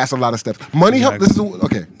bypass a lot of steps. Money help. This is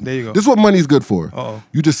okay. There you go. This is what money's good for. Uh-oh.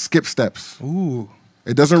 You just skip steps. Ooh.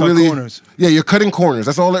 It doesn't Cut really. corners. Yeah, you're cutting corners.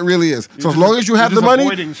 That's all it really is. So as long as you have the just money,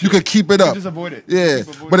 avoiding you shit. could keep it up. just avoid it. Yeah, Just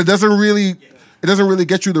avoid but it doesn't really. It doesn't really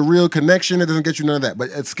get you the real connection. It doesn't get you none of that. But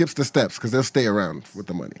it skips the steps because they'll stay around with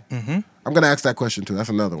the money. Mm-hmm. I'm gonna ask that question too. That's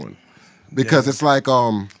another one because it's like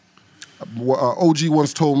OG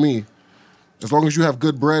once told me, as long as you have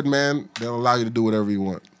good bread, man, they'll allow you to do whatever you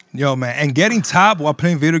want. Yo, man, and getting top while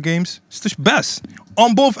playing video games, it's the best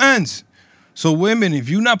on both ends. So women, if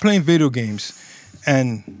you're not playing video games,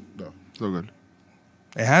 and No, so good.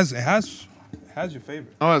 it has your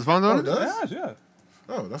favorite. Oh, it's fun though. it does? It has, yeah.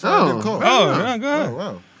 Oh, that's why I didn't call. Oh, yeah, go ahead. Oh,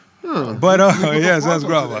 wow. But yes, that's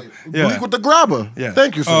grabber. Yeah. Bleak with the grabber. Yeah.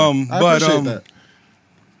 Thank you, sir. I appreciate that.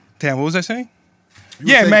 Damn, what was I saying? You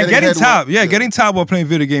were Yeah, saying man, getting head top. while- Yeah, getting top while playing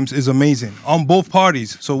video games is amazing on both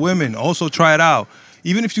parties. So women also try it out.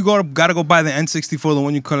 Even if you gotta go buy the N64, the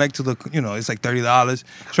one you collect to the, it's like $30.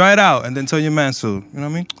 Try it out and then tell your man so. You know what I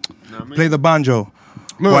mean? Play the banjo.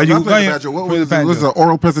 No, While I'm you- not playing while the you- banjo. What play was the it? This is banjo. an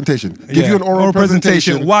oral presentation. Give Yeah, you an oral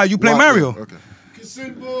presentation while you play Mario. Okay.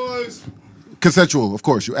 Consent boys. Consensual, of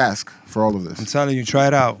course. You ask for all of I'm this. telling you, try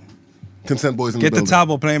it out. Consent boys in Get the the building. top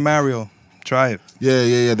while playing Mario. Try it.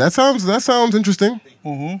 Yeah. That sounds interesting.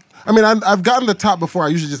 Mm-hmm. I mean, I've gotten the top before. I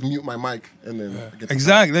usually just mute my mic and then get the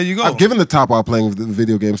Exactly. There you go. top. I've given the top while playing the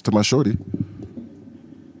video games to my shorty.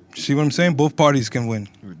 See what I'm saying? Both parties can win.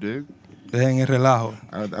 You dig? Dejen el relajo.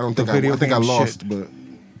 I don't think video I think I game lost, shit. but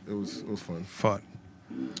it was fun. Fuck.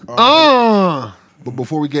 But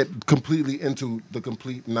before we get completely into the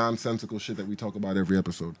complete nonsensical shit that we talk about every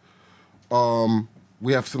episode,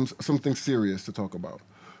 we have something serious to talk about.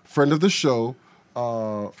 Friend of the show,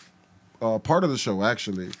 part of the show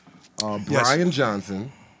actually, Brian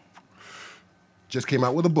Johnson just came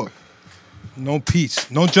out with a book. No peace.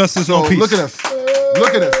 No justice, So no peace. look at us.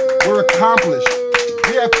 Look at us. We're accomplished.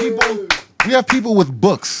 We have people with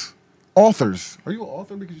books. authors. Are you an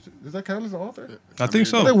author? Does that count as an author? I think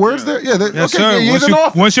so. Are there words there? Yeah. Yes, Okay. sir. Yeah, he's an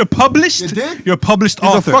author. Once you're published, You dig? you're a published He's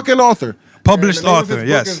author. a fucking author. Published And the name of author, his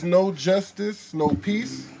yes. book is No Justice, No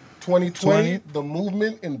Peace, 2020, The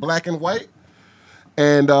Movement in Black and White.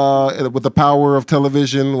 And with the power of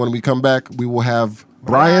television, when we come back, we will have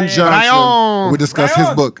Brian Johnson. We discuss his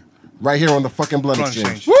book right here on the fucking Blunt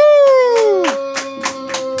Exchange. Woo!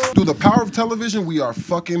 Through the power of television, we are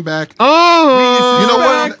fucking back. Oh, you know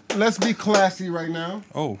what? Let's be classy right now.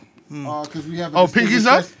 Oh. Because we have. Pinkies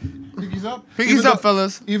up? Pinkies up. Pinkies up,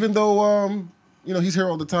 fellas. Even though he's here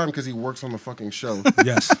all the time because he works on the fucking show.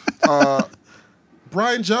 Yes.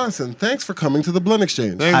 Brian Johnson, thanks for coming to the Blunt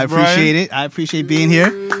Exchange. Thanks, I appreciate it. I appreciate being here.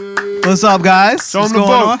 What's up, guys? Show What's him the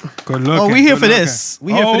going book. on? Good looking. Oh, we here for good this.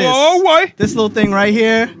 We here for this. Oh, why? This little thing right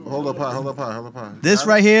here. Hold up high. This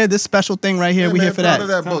right here. This special thing right here. Yeah, we man, here for proud that. of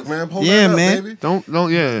that book, man. Hold Yeah, that up, man. baby. Don't,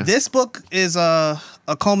 yeah. This book is a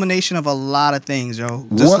culmination of a lot of things, yo.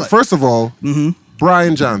 Just like- First of all,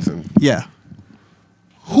 Brian Johnson. yeah.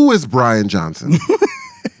 Who is Brian Johnson?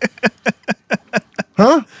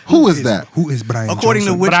 Huh? Who is that? Who is Brian According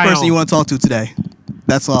Johnson? to which Brian. person you want to talk to today.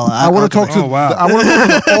 That's all. I want to talk to. Oh, wow. I want to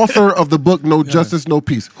talk to the author of the book "No Justice, No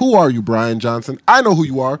Peace." Who are you, Brian Johnson? I know who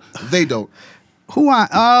you are. They don't. Who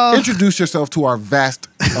I Introduce yourself to our vast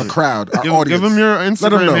crowd, our audience. Give him your Let 'em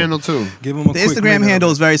Instagram know. handle too. Give him a The quick Instagram minute.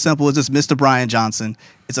 handle is very simple. It's just Mr. Brian Johnson.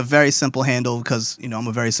 It's a very simple handle because, I'm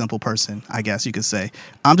a very simple person, I guess you could say.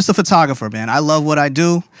 I'm just a photographer, man. I love what I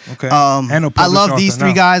do. Okay. And a I published love these author three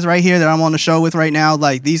now. guys right here that I'm on the show with right now.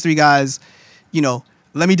 Like, these three guys,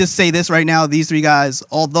 let me just say this right now. These three guys,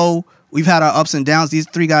 although we've had our ups and downs, these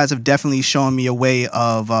three guys have definitely shown me a way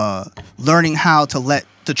of learning how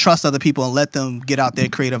to trust other people and let them get out their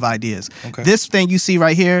creative ideas. Okay. This thing you see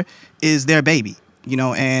right here is their baby,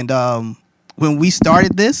 and when we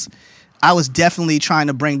started this, I was definitely trying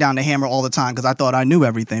to bring down the hammer all the time because I thought I knew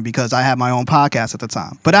everything because I had my own podcast at the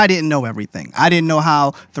time. But I didn't know everything. I didn't know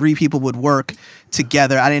how three people would work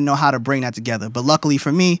together. I didn't know how to bring that together. But luckily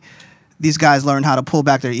for me, these guys learned how to pull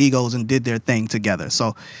back their egos and did their thing together.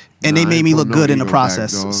 So, and they Nah, I made ain't me pull look no good in the ego back,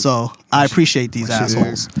 process. dog. So I appreciate these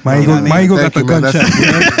assholes. My You know ego, what I mean? my ego Thank got the you, man. gun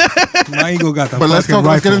That's- check. My ego got the But let's fucking get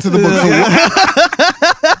rifle. into the book. So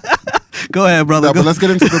Go ahead, brother. no, Go. but let's get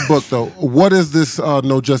into the book though. What is this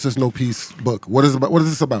No Justice, No Peace book? What is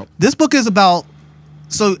this about? This book is about.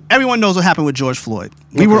 So everyone knows what happened with George Floyd.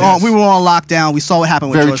 We were Yes. on lockdown. We saw what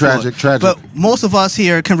happened with Very George tragic, Floyd. tragic. But most of us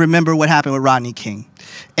here can remember what happened with Rodney King,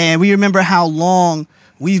 and we remember how long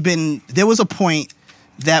we've been. There was a point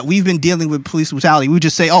that we've been dealing with police brutality. We would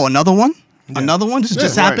just say, "Oh, another one, another one. This is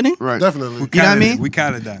just right, happening." Right. Definitely. You know what I mean? We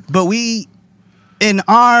counted that. But we, in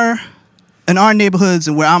our neighborhoods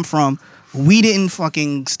and where I'm from, we didn't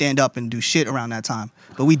fucking stand up and do shit around that time.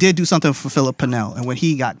 But we did do something for Philip Pennell and when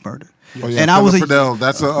he got murdered. Oh, yeah, And I was Philip Purdell.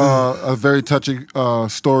 That's a very touching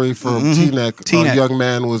story from Teaneck. A Teaneck. young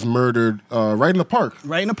man was murdered right in the park,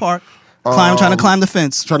 right in the park, trying to climb the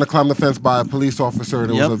fence. trying to climb the fence by a police officer.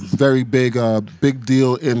 And it was a very big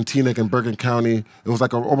deal in Teaneck and Bergen County. It was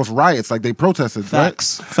like almost riots. Like they protested.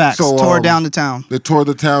 Facts. Right? Facts. So, Tore down the town. They tore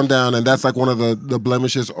the town down, and that's like one of the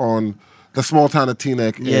blemishes on the small town of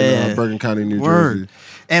Teaneck in Bergen County, New Jersey.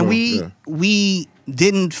 And So, we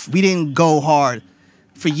didn't go hard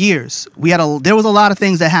for years. There was a lot of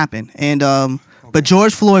things that happened, and but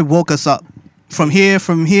George Floyd woke us up from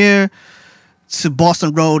here to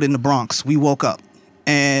Boston Road in the Bronx. We woke up,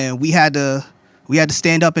 and we had to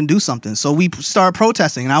stand up and do something. So we started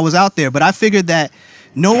protesting, and I was out there. But I figured that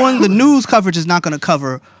the news coverage is not going to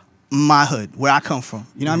cover my hood, where I come from.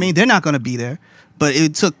 You know what I mean? They're not going to be there. But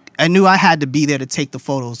I knew I had to be there to take the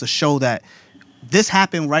photos to show that this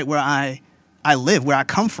happened right where I live, where I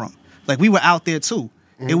come from. Like, we were out there too.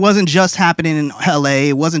 It wasn't just happening in LA.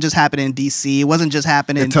 It wasn't just happening in DC. It wasn't just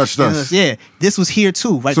happening. It touched us. Yeah, this was here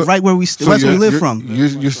too, right? So- Right where we So that's where we live you're- from.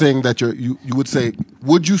 You're saying that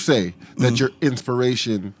would you say that your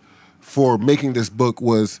inspiration for making this book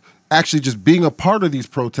was actually just being a part of these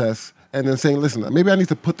protests and then saying, listen, maybe I need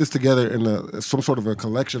to put this together in some sort of a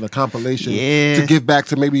collection, a compilation to give back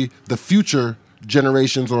to maybe the future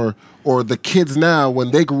generations or the kids now when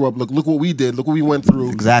they grew up. Look what we did. Look what we went through.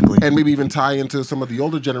 Exactly. And maybe even tie into some of the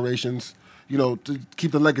older generations, to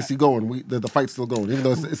keep the legacy going. The fight's still going, even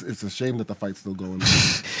though it's a shame that the fight's still going.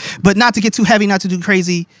 But not to get too heavy, not to do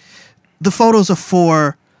crazy. The photos are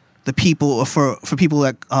for the people, or for people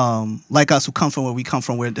like us who come from where we come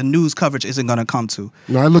from, where the news coverage isn't going to come to.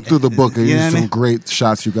 No, I looked through the book and You know there's what I some mean? great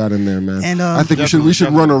shots you got in there, man. And, I think we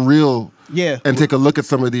should run a reel and take a look at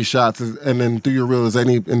some of these shots, and then through your reel, is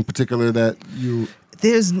any in particular that you?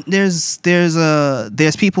 There's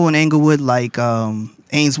people in Englewood like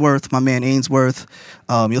Ainsworth, my man Ainsworth.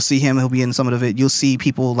 You'll see him. He'll be in some of it. You'll see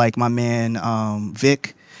people like my man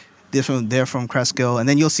Vic. They're from Cresskill. And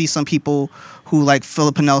then you'll see some people who like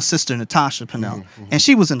Philip Pinnell's sister, Natasha Pinnell. And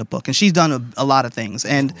she was in the book. And she's done a lot of things.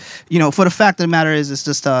 And, you know, for the fact of the matter is, it's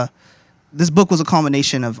just this book was a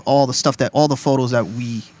culmination of all the stuff all the photos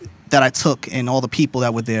that I took and all the people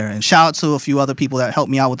that were there. And shout out to a few other people that helped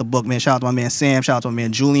me out with the book, man. Shout out to my man Sam. Shout out to my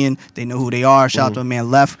man Julian. They know who they are. Shout out to my man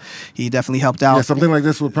Left. He definitely helped out. Yeah, something like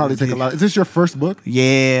this would probably take a lot. Is this your first book?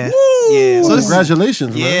 Yeah. Woo! Yeah. So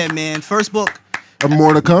congratulations, man. Yeah, man. First book. And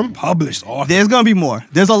more to come? Published author. There's gonna be more.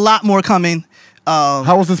 There's a lot more coming.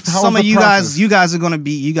 How was this? Some of you guys are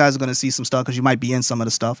gonna see some stuff because you might be in some of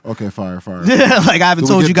the stuff. Okay, fire. Like I haven't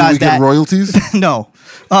told you guys that. Get royalties? No.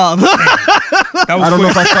 I don't know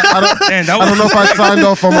if I signed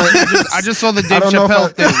off on my. I just saw the Dave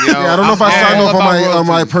Chappelle thing. Yo. Yeah, I don't know if I signed off on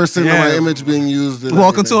my person or my image being used.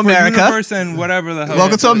 Welcome to America. Universe and whatever the hell.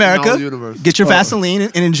 Welcome to America. Get your Vaseline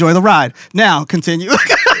and enjoy the ride. Now continue.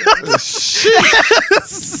 This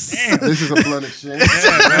is a blunt exchange.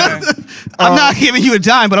 I'm not giving you a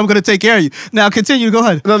dime, but I'm going to take care of you. Now continue. Go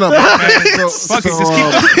ahead. No. Fuck it, just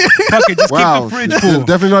keep the fridge full.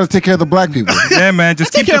 Definitely know how to take care of the black people. Yeah, man,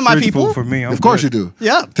 just keep care the of my fridge people. full for me. Of course you do.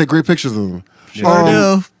 Yeah. Take great pictures of them. Sure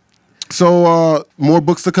do. So more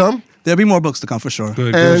books to come? There'll be more books to come for sure.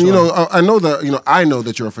 Good, And you know, I know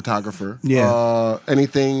that you're a photographer. Yeah.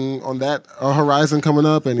 Anything on that horizon coming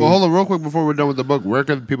up? Well, hold on real quick before we're done with the book. Where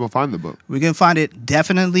can people find the book? We can find it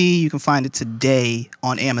definitely. You can find it today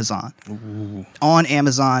on Amazon. Ooh. On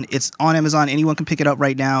Amazon, it's on Amazon. Anyone can pick it up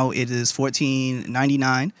right now. It is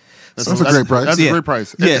 $14.99. That's a great price. That's a great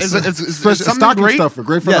price. Yes. It's stocking stuffer.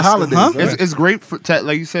 Great for the holidays. Uh-huh. Right? It's great for,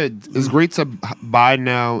 like you said. It's great to buy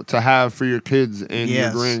now to have for your kids and your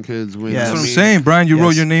grandkids. When Yes. That's what I'm saying, Brian. You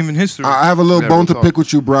wrote your name in history. I have a little bone to talk. pick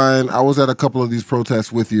with you, Brian. I was at a couple of these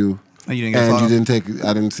protests with you. Oh, you didn't get and followed? you didn't take.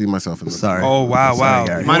 I didn't see myself in the Sorry. Oh wow, wow.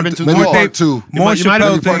 Gary. Might have been too Maybe tall. part two. More You might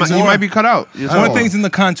Chappelle have- things. you might be cut out. More things in the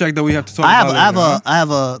contract that we have to talk about. I have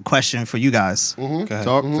a question for you guys.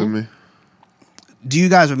 Talk to me. Do you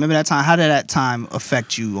guys remember that time? How did that time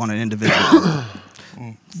affect you on an individual?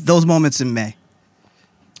 Those moments in May.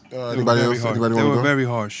 Anybody else? Anybody They want were to go? very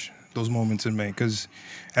harsh. Those moments in May, because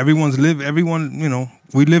everyone, you know,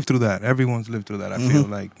 we lived through that. Everyone's lived through that. I feel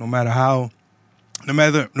like no matter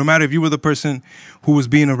if you were the person who was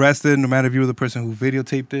being arrested, no matter if you were the person who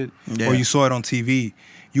videotaped it or you saw it on TV,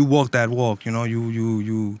 you walked that walk. You know,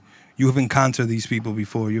 you have encountered these people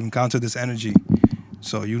before. You've encountered this energy,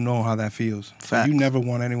 so you know how that feels. So you never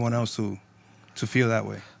want anyone else to feel that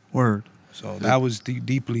way. Word. So that was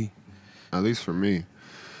deeply. At least for me.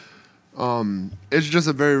 It's just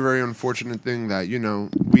a very, very unfortunate thing that, you know,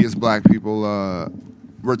 we as black people,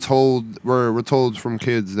 we're told from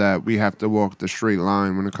kids that we have to walk the straight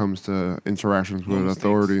line when it comes to interactions with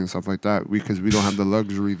authority and stuff like that, because we don't have the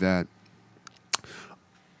luxury that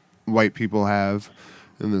white people have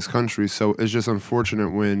in this country. So it's just unfortunate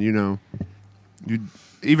when, you know, you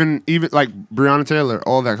even like Breonna Taylor,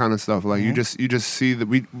 all that kind of stuff. Like you just see that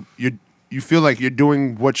you feel like you're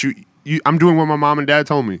doing what I'm doing what my mom and dad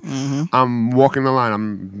told me. I'm walking the line.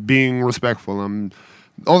 I'm being respectful. I'm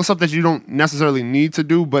all the stuff that you don't necessarily need to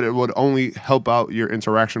do, but it would only help out your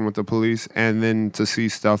interaction with the police. And then to see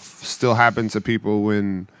stuff still happen to people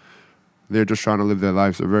when they're just trying to live their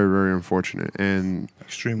lives are very, very unfortunate. And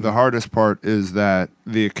Extremely. The hardest part is that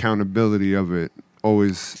the accountability of it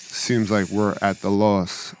always seems like we're at the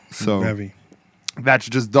loss. So that's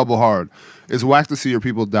just double hard. It's whack to see your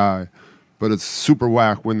people die, but it's super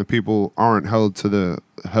whack when the people aren't held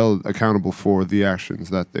accountable for the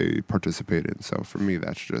actions that they participate in. So for me,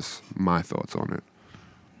 that's just my thoughts on it.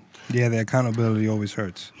 Yeah, the accountability always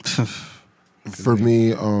hurts. For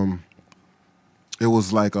me, it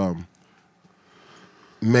was like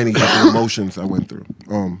many different emotions I went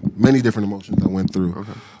through.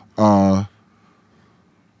 Okay.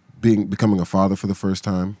 Becoming a father for the first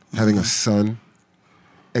time, having a son,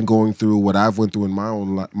 and going through what I've went through in my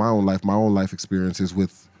own life experiences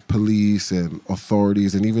with police and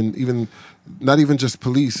authorities, and even not even just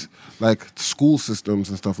police, like school systems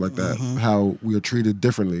and stuff like that. How we are treated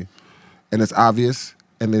differently, and it's obvious.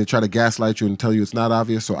 And then they try to gaslight you and tell you it's not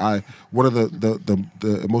obvious. So one of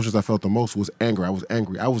the emotions I felt the most was anger. I was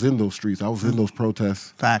angry. I was in those streets. I was in those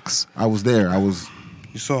protests. Facts. I was there. I was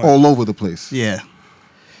all over the place. Yeah.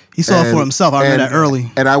 He saw it for himself. I remember that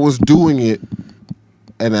early. And I was doing it,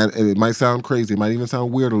 and it might sound crazy. It might even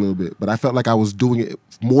sound weird a little bit, but I felt like I was doing it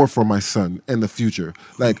more for my son and the future.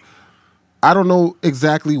 Like, I don't know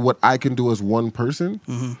exactly what I can do as one person,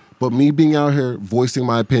 but me being out here voicing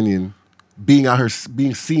my opinion being out here,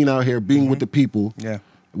 being seen out here, being with the people. Yeah.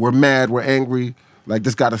 We're mad, we're angry. Like,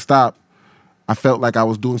 this got to stop. I felt like I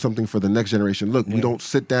was doing something for the next generation. Look, we don't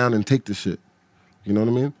sit down and take this shit. You know what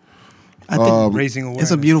I mean? I think Raising awareness.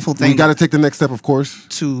 it's a beautiful thing. We got to take the next step, of course.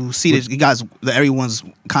 To see that you guys, that everyone's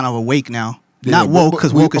kind of awake now. Yeah, Not woke,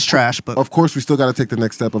 because woke is of trash, but of course we still got to take the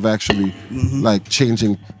next step of actually like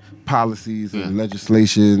changing policies and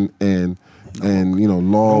legislation and you know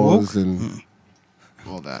laws and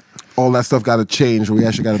all that stuff got to change. We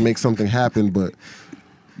actually got to make something happen. But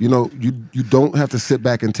you know, you don't have to sit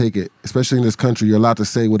back and take it. Especially in this country, you're allowed to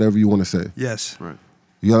say whatever you want to say. Yes. Right.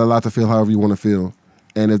 You're allowed to feel however you want to feel.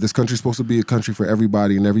 And if this country's supposed to be a country for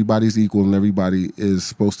everybody and everybody's equal and everybody is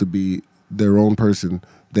supposed to be their own person,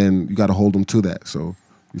 then you got to hold them to that. So,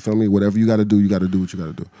 you feel me? Whatever you got to do what you got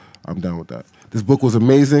to do. I'm down with that. This book was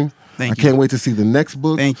amazing. Thank I you. can't wait to see the next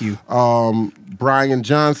book. Thank you. Brian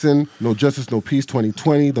Johnson, No Justice, No Peace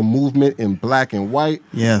 2020, The Movement in Black and White.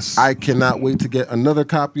 yes. I cannot wait to get another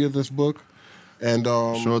copy of this book. And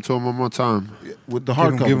Show it to him one more time. with the give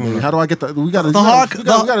him hardcover, that. how do I get that? We got to The hard- we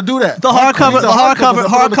got to do that. The hardcover, Put it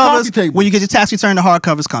on the coffee hardcovers. table. When you get your tax return, the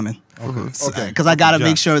hardcover's coming. Okay. Because I gotta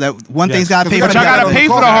make sure that one thing's gotta pay for But the y'all gotta other. pay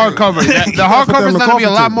for the hardcover. The hardcover's gonna be a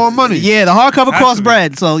lot more money. Yeah, the hardcover Has costs to be.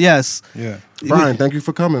 bread. So yes. Yeah. Brian, thank you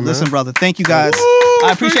for coming, man. Listen, brother. Thank you guys. I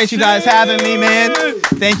appreciate you guys having me, man.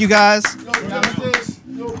 Thank you guys.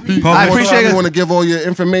 I appreciate You it. want to give all your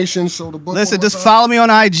information, show the book. Listen, one more just time? follow me on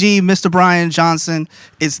IG, Mr. Brian Johnson.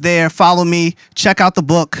 It's there. Follow me. Check out the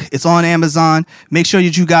book. It's on Amazon. Make sure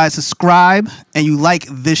that you guys subscribe and you like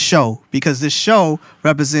this show because this show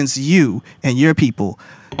represents you and your people.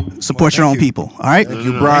 Support your own people. All right? Thank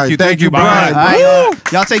you, Brian. Thank you, Brian. All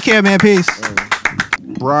right. Y'all take care, man. Peace.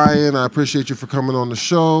 Brian, I appreciate you for coming on the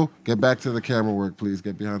show. Get back to the camera work, please.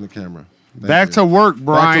 Get behind the camera. Thank Back you. to work, Back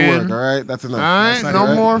Brian. to work, all right? That's enough. All right, That's no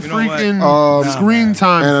all more You know what? freaking screen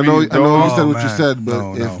time. And I for know, you, I know you dog. said what you man. said, but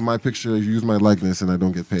No, if no. my picture, if you use my likeness and I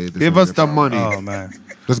don't get paid, Give us the money. Oh man.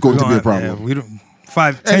 That's going to be a Yeah, problem. we don't.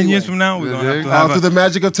 10 years from now, we're gonna have to have Through the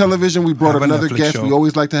magic of television, we brought have a another Netflix guest. show. We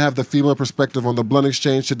always like to have the female perspective on the Blunt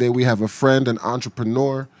Exchange. Today we have a friend, an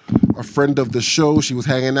entrepreneur, a friend of the show. She was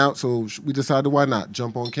hanging out, so we decided why not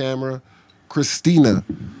jump on camera. Christina.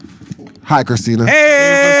 Hi, Christina.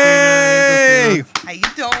 Hey! How you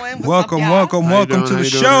doing? What's Welcome, up, y'all? welcome, How you welcome doing? to How the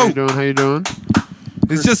you doing? show. How you doing? How you doing?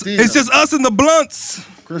 It's just us and the blunts.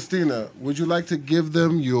 Christina, would you like to give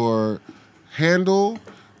them your handle,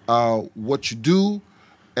 what you do,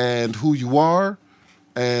 and who you are,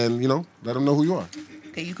 and let them know who you are.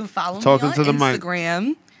 Okay, you can follow Talking me to on the mic.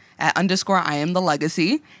 Instagram at _I am the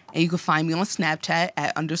legacy, and you can find me on Snapchat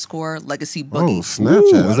at _legacy Oh, boogie.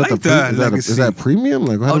 Snapchat. Ooh, is I that like the that, is legacy. that premium?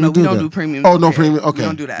 Like, how Oh do no, we we don't that? do premium. Oh, no here. premium. Okay, We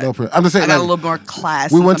don't do that. No premium. I'm just saying. I got a like, little more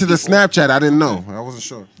class. we than went to some the people. Snapchat. I didn't know. I wasn't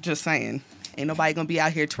sure. Just saying. Ain't nobody gonna be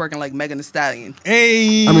out here twerking like Megan Thee Stallion.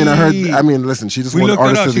 Hey! I mean, I heard. I mean, listen. She just We won looked it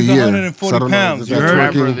Artist up. of the She's Year. 140 I don't know, pounds. is You that heard?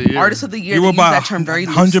 Rapper of twerking? the year. Artist of the year. You They were use about that term very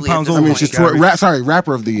 100 loosely at pounds this over. I mean, point. she's Gary.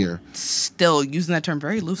 rapper of the year. Still using that term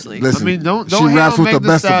very loosely. Listen, I mean, don't she hate raps on with Meg the Thee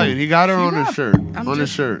best of Stallion. them. He got her on his shirt. I'm On his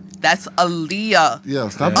just- shirt. That's Aaliyah. Yeah,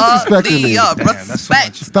 stop disrespecting me. Aaliyah. Damn, that's so Respect.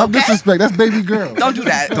 much. Stop okay? disrespect. That's baby girl. Don't do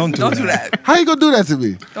that. Don't do do that. that. How you gonna do that to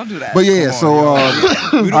me? Don't do that. But yeah, so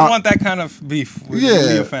We don't want that kind of beef with yeah.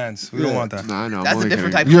 Aaliyah fans. We don't Yeah. want that. Nah, I know. That's a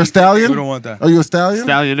different type. you're a of stallion. We don't want that. Are you a stallion?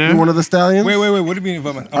 Stallionaire? You one of the stallions? Wait. What do you mean if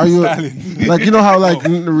I'm Are you stallion? like how like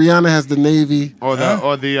Rihanna has the Navy? Or the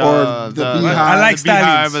Or the Beehive. I like the Beehive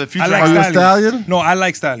stallions. of the future. I like Are you a stallions. stallion? No, I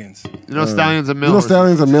like stallions. You know, stallions are male. You know horses.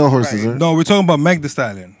 stallions are male horses, right? No, we're talking about Meg the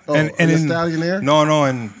Stallion. Oh, are you a stallionaire? No,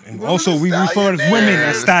 and also we refer to women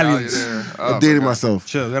as stallions. I'm dating myself.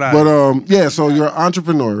 Chill, get out. But yeah, so you're an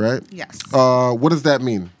entrepreneur, right? Yes. What does that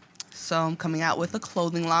mean? So I'm coming out with a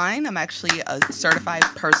clothing line. I'm actually a certified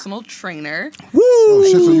personal trainer. Oh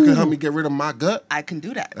shit! So you can help me get rid of my gut? I can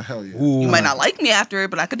do that. Hell yeah! Ooh. You might not like me after it,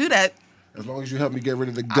 but I could do that. As long as you help me get rid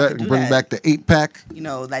of the can gut do and bring that. back the 8-pack. You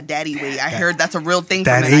know, that daddy weight. I heard that's a real thing for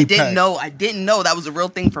that men. I 8-pack. didn't know that was a real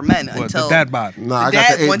thing for men What, until the dad bod. Nah, I got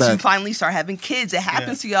dad, the once you 8-pack. finally start having kids, it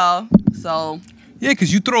happens to y'all. So Yeah,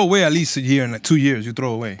 because you throw away at least a year and 2 years. You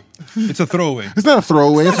throw away. It's a throwaway. It's not a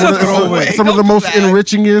throwaway. It's a throwaway. some of the Don't do most that.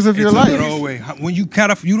 enriching years of your It's a life. throwaway. When you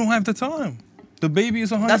you don't have the time. The baby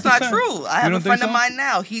is 100%. that's not true. I have You a don't friend think of so? mine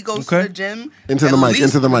now. He goes Okay. to the gym Into at the mic, least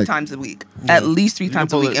into the 3 mic. times a week. At least 3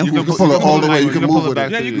 times a week. And You can hoops. pull it all the way. You You can can move pull with it it.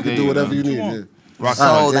 back Yeah, to you can You can do whatever you need. What you Yeah. Rock So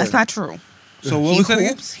Alright, that's yeah. not true. So what He was it again?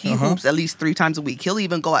 hoops. He hoops at least 3 times a week. He'll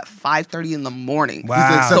even go at 5:30 in the morning. Wow. He's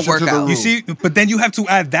the exception To work to the out. rule. You see, but then you have to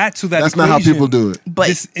add that to that. That's not how equation. people do it. But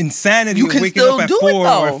This insanity you of can waking still up at do 4 it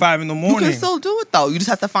though. or 5 in the morning. You can still do it though. You just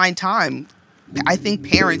have to find time. I think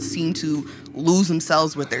parents seem to lose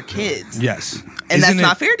themselves with their kids. Yes. And Isn't that's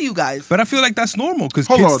not fair to you guys. But I feel like that's normal because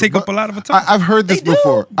Hold kids on, take but up a lot of time. I've heard this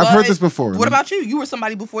before. I've heard this before. What about you? You were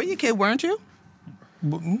somebody before your kid, weren't you?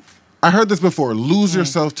 I heard this before. Lose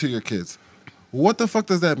yourself to your kids. What the fuck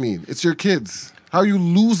does that mean? It's your kids. How are you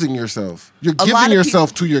losing yourself? You're giving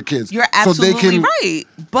yourself to your kids. You're absolutely right.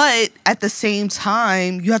 But at the same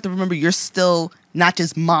time, you have to remember you're still not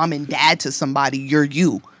just mom and dad to somebody. You're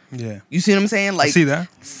you. Yeah. You see what I'm saying? Like, I see that.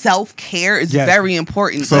 Self-care is very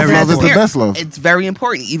important. Self-love is the best love. It's very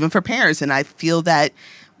important, even for parents. And I feel that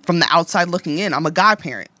from the outside looking in, I'm a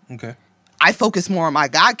godparent. Okay. I focus more on my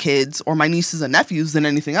godkids or my nieces and nephews than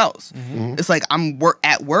anything else. Mm-hmm. It's like I'm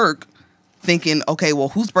at work thinking, okay, well,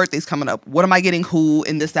 whose birthday's coming up? What am I getting who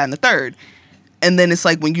and this, that, and the third? And then it's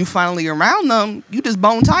like when you finally around them, you just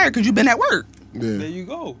bone tired because you've been at work. Yeah. There you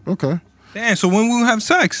go. Okay. Damn, so when we have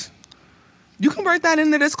sex? You can write that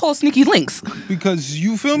into this called sneaky links. Because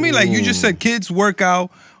you feel me? Like you just said kids work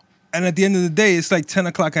out, and at the end of the day, it's like 10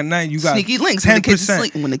 o'clock at night. You got sneaky links 10%. when the kids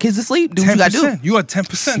asleep. When the kids asleep, do what you gotta do. You got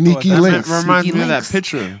 10%. Sneaky links. That reminds Sneaky me of that links.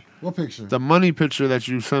 picture. What picture? The money picture that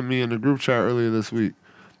you sent me in the group chat earlier this week.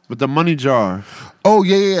 With the money jar. Oh,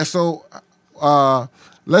 yeah. So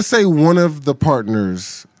let's say one of the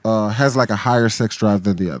partners has like a higher sex drive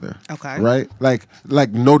than the other. Okay. Right? Like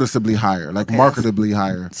noticeably higher, like marketably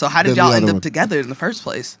higher. So how did than the y'all other end up one. together in the first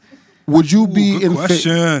place? Would you be Good in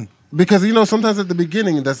question. because sometimes at the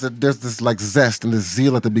beginning there's this like zest and this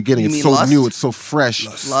zeal at the beginning. You It's mean so lust? new, it's so fresh.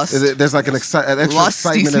 Lust. There's like an extra Lusty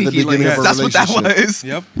excitement at the sneaky beginning links. of a That's what relationship. that was.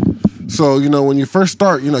 Yep. So when you first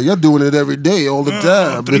start, you're doing it every day, all the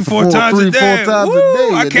time, 3-4 times a day. 3-4 times Woo, a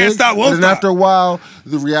day. I can't stop, won't And then stop. after a while,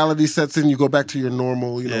 the reality sets in. You go back to your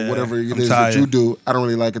normal, whatever it I'm is that tired. you do. I don't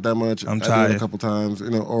really like it that much. I'm I do it tired. a couple times,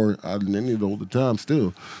 or I didn't need it all the time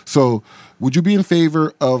still. So, would you be in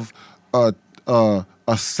favor of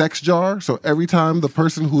a sex jar? So every time the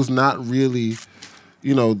person who's not really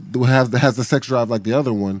who has the sex drive like the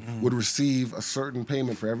other one would receive a certain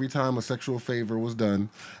payment for every time a sexual favor was done,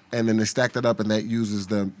 and then they stack that up, and that uses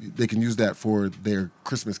them. They can use that for their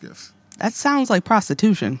Christmas gifts. That sounds like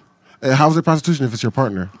prostitution. How's it prostitution if it's your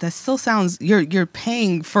partner? That still sounds you're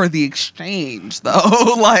paying for the exchange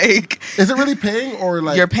though. Like, Is it really paying or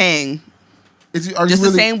like you're paying? Are Just you the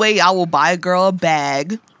really, same way I will buy a girl a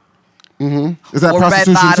bag. Is that or red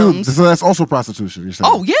prostitution too? bottoms. So that's also prostitution. You're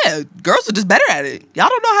saying? Oh yeah, girls are just better at it. Y'all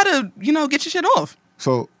don't know how to get your shit off.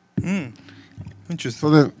 So Interesting. so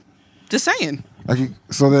then Just saying.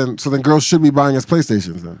 so then girls should be buying us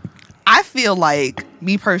PlayStations then. I feel like,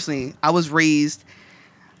 me personally, I was raised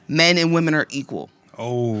men and women are equal.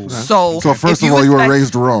 Oh. So first if of all, you were expect-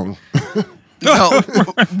 raised wrong. No.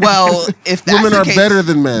 Well, if that's Women the are case, better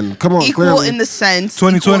than men. Come on, equal clearly. in the sense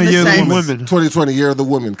 2020 equal in the year of the sense- woman. 2020 year of the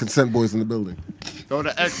woman. Consent boys in the building. Go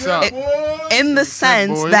to XL. in the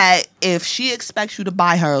sense boys. that if she expects you to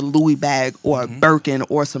buy her a Louis bag or a Birkin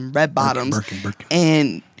or some red bottoms, Birkin.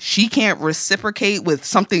 and she can't reciprocate with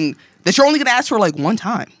something that you're only gonna ask for like one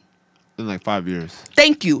time. In like 5 years.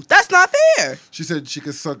 Thank you. That's not fair. She said she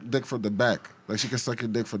could suck dick from the back. Like she could suck your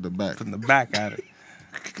dick from the back. From the back at it.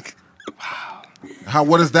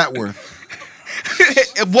 What is that worth?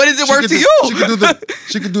 What is it worth to you?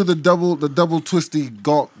 She could do the double twisty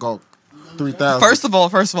gawk 3000. First of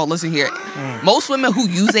all, listen here. Most women who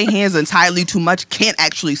use their hands entirely too much can't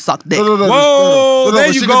actually suck dick. Whoa, there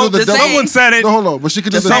but you she go. could do the Just saying. Someone said it. No, hold on. But she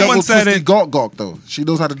could do Just the saying. double Someone said twisty it. gawk though. She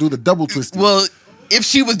knows how to do the double twisty. Well, if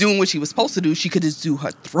she was doing what she was supposed to do, she could just do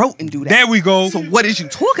her throat and do that. There we go. So what is you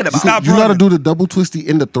talking about? Stop you know how to running. do the double twisty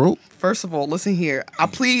in the throat? First of all, listen here. I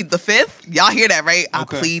plead the fifth. Y'all hear that, right? I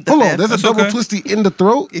plead the Hold on, fifth. there's a That's double okay. twisty in the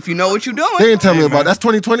throat? If you know what you're doing, They didn't tell me Hey, about man. that. That's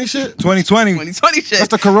 2020 shit? 2020. 2020 shit. That's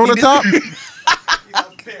the Corona top?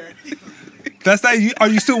 That's that. Are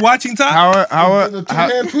you still watching, Ty? The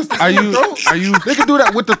two-hand twist are in the you- throat? are you- They can do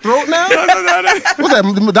that with the throat now? No. What's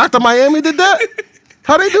that? Dr. Miami did that?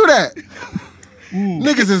 How they do that?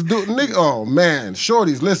 Niggas is oh man,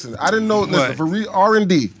 shorties, listen. I didn't know. Listen, What? for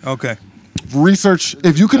R&D Okay. research,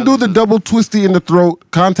 if you can do the double twisty in the throat,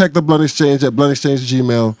 contact the Blunt Exchange at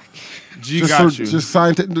BluntXchange@gmail. G got you. Just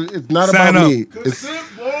scientific. It's not Sign about up. me. It's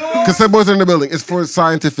consent boys are in the building. It's for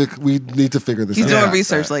scientific. We need to figure this He's out. doing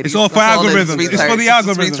research, ladies. It's all for That's all it is, algorithms. It's research. for the It's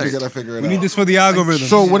algorithms. research. We gotta figure it We out. need this for the algorithms.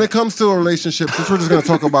 So when it comes to a relationship, since we're just gonna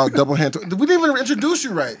talk about double hand, we didn't even introduce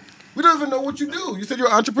you right. We don't even know what you do. You said you're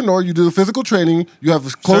an entrepreneur. You do the physical training. You have a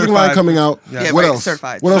clothing line Certified. coming out. Yeah. Yeah, What right, else?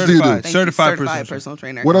 certified. What else do you do? Certified. Thank you, Certified certified personal personal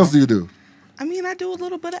trainer. What else do you do? I mean, I do a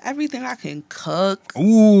little bit of everything. I can cook. Ooh, You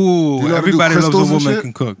know how to do everybody loves a crystals and woman shit?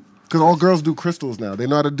 can cook. Because all girls do crystals now. They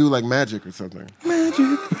know how to do like magic or something. Man,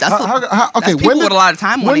 That's okay, people with a lot of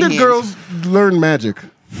time on when their did hands. girls learn magic?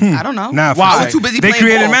 I don't know. Nah, I was too busy they playing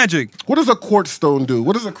created ball. magic. What does a quartz stone do?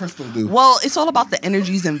 What does a crystal do? Well, it's all about the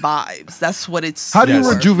energies and vibes. That's what it's. How do you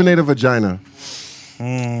Yes. rejuvenate a vagina? Let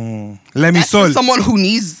me That's for sol. someone who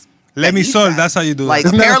needs. Let me needs sol. that. That's how you do Like it.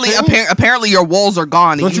 Isn't that a apparently, thing? apparently your walls are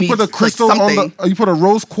gone. And Don't you need, put a crystal like, on something. you put a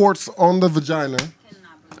rose quartz on the vagina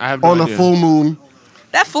I have no on a idea. full moon?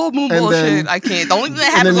 That full moon And bullshit. then- I can't. The only thing that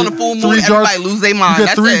and happens then on a full 3 moon, jars- everybody lose their mind. You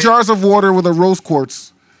get That's 3 it. jars of water with a rose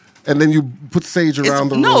quartz, and then you put sage around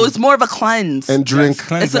the No, room it's more of a cleanse. and drink.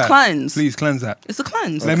 Cleanse It's a that. cleanse. Please cleanse that. It's a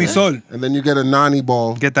cleanse. Let me okay? sol. And then you get a nani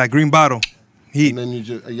ball, Get that green bottle. Heat. and then you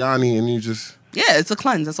just a yanni, and you just Yeah, it's a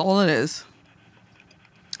cleanse. That's all it is.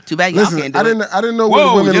 Too bad y'all listen. can't do I it. didn't know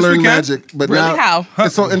Whoa, when women yes, we learn can. magic, but Really? now How?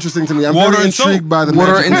 it's so interesting to me. I'm Water very and soap. intrigued by the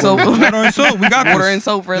Water magic. and soap. Water and soap. We got Water this. and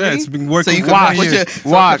soap, really? Yeah, it's been working So you for can many fuck with years. your, so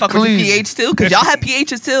Wash, you can fuck with your clean. pH too? Because y'all have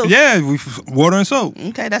pHs too. Yeah, water and soap.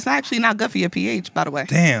 Okay, that's not actually not good for your pH, by the way.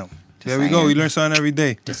 Damn. There we go. saying. We learn something every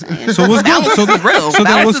day. saying. So what's good? Balance So is real. So that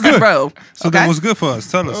Balance was is good. real. So Okay? that was good for us.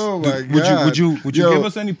 Tell us. Oh my Would God. you Yo. give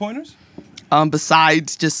us any pointers?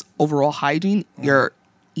 Besides just overall hygiene, you're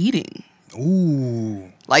eating.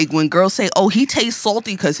 Ooh. Like when girls say, "Oh, he tastes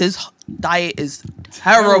salty because his diet is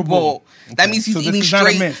terrible." That means he's So this eating is not a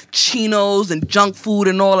straight myth. chinos and junk food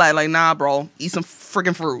and all that. Like, nah, bro, eat some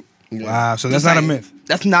freaking fruit. Wow. So that's Just not a saying. myth.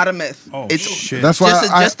 That's not a myth. Oh it's shit. That's why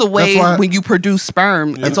just the way that's why- when you produce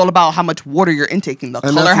sperm, it's all about how much water you're intaking. The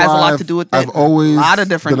and color that's has a why lot to do with it. I've always a lot of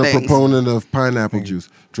different been a things. proponent of pineapple juice.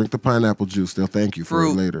 Drink the pineapple juice. They'll thank you for it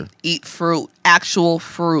Fruit. later. Eat fruit, actual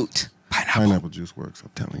fruit. Pineapple juice works. I'm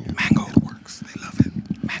telling you. Mango. It works. They love it.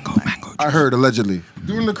 Mango. I heard allegedly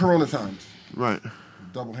during the Corona times, Right.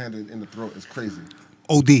 double-handed in the throat is crazy.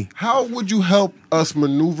 OD. How would you help us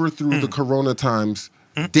maneuver through the Corona times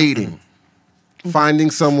dating? Finding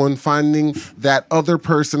someone, finding that other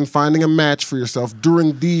person, finding a match for yourself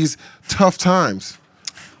during these tough times.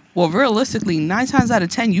 Well, realistically, 9 times out of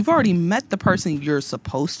 10, you've already met the person you're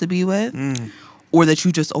supposed to be with, or that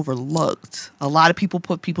you just overlooked. A lot of people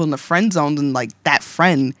put people in the friend zone, and like that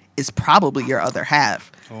friend is probably your other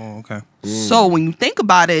half. Oh, okay. So when you think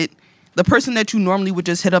about it, the person that you normally would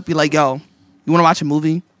just hit up, be like, "Yo, you want to watch a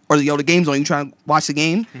movie?" Or "Yo, the game's on. You trying to watch the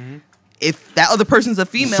game?" If that other person's a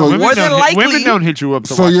female, So more than likely, women don't hit you up.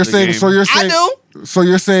 To So watch you're the saying, game. so you're I saying, do. so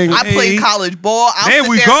you're saying, I played Hey. college ball. I'll There sit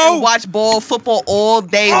we there go. and watch football all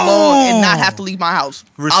day long and not have to leave my house.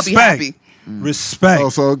 I'll be happy. Respect. oh,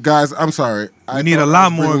 so guys, I'm sorry. I need thought a I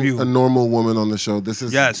lot was more of bringing you. A normal woman on the show. This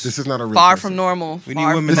is Yes. This is not a real Far person. from normal. We need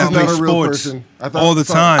Far women from that This is play not a real sports person. I thought- all the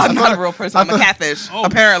sorry. time. I'm not a real person. I'm a catfish.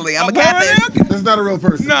 Apparently, I'm a catfish. This is not a real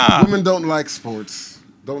person. Nah. Women don't like sports.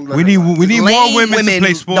 Don't let We her need like it. more Lame women to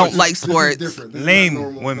play sports. don't like This is sports. different. This is not Lame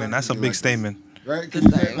normal women. men That's a to be big like this. statement. Right? Can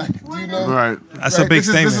you say, like, do you know? Right. That's a big this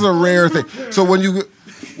statement. This is a rare thing. So when you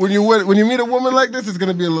meet a woman like this, it's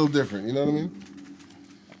gonna be a little different. You know what I mean?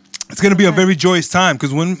 It's gonna be a very joyous time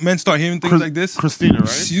because when men start hearing things like this, Christina,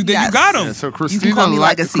 right? you Yes. got them. Yeah, so You Christina, can call me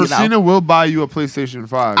Legacy, though. Christina will buy you a PlayStation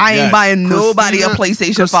 5. I ain't Yes. buying nobody a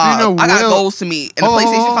Christina- PlayStation 5. I got will- goals to meet, and the Hold on,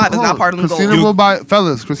 PlayStation 5 is hold not on. part of them Christina goals. will buy,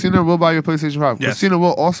 fellas. Christina will buy you a PlayStation 5. Yes. Christina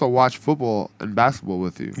will also watch football and basketball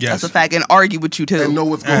with you. Yes. That's a fact, and argue with you too. And know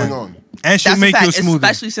what's going on. And she'll That's a make you a fact, smoothie.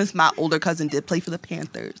 especially since my older cousin did play for the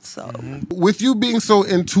Panthers. So With you being so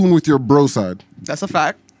in tune with your bro side, that's a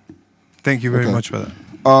fact. Thank you very Okay. much for that.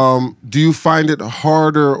 do you find it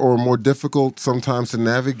harder or more difficult sometimes to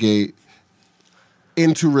navigate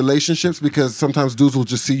into relationships because sometimes dudes will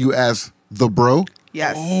just see you as the bro?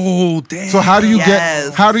 Yes. Oh damn. So how do you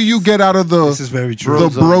Yes. get out of the This is very true. the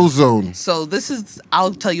bro zone? So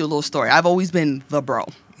I'll tell you a little story. I've always been the bro.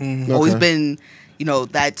 Always Okay. been,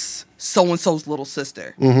 that's so-and-so's little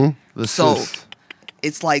sister. The So sis.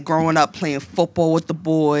 it's like growing up playing football with the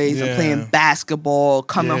boys and Yeah. playing basketball,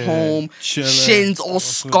 coming Yeah. home, Chilling. shins all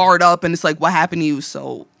scarred up, and it's like, what happened to you?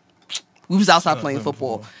 So we was outside playing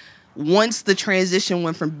football. Once the transition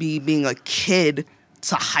went from being a kid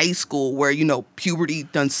to high school, where puberty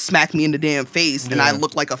done smacked me in the damn face, and I Yeah.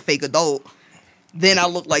 look like a fake adult. Then I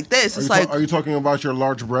look like this. It's Are you talking about your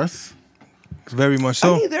large breasts? Very much I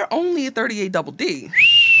so. mean, they're only a 38 double D.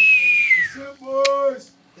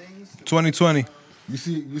 2020. You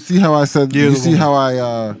see how I said Yeah, you the see woman.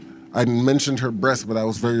 how I mentioned her breast, but I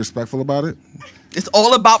was very respectful about it. It's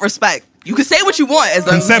all about respect. You can say what you want as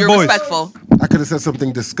long as Consent, you're boys. respectful. I could have said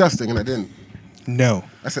something disgusting and I didn't. No.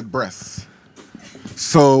 I said breasts.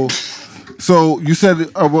 So you said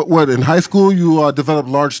what in high school you developed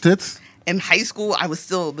large tits? In high school, I was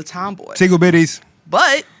still the tomboy. Tickle bitties.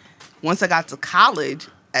 But once I got to college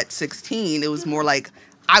at 16, it was more like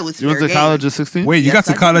I was You went fair to game. college at 16? Wait, you Yes, got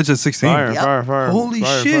to I college at 16? Fire, Yep. fire, fire. Holy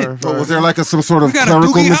Fire, shit. fire, So fire. was there like some sort of We got a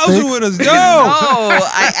clerical Doogie mistake? Howser with us. Yo! No,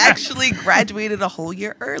 I actually graduated a whole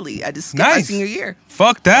year early. I just skipped my Nice. senior year.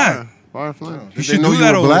 Fuck that. Fire, fire. You Did they should know do you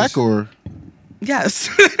that were black always. or? Yes.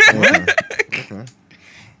 Okay. Okay.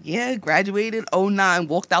 Yeah, graduated 09,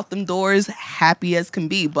 walked out them doors happy as can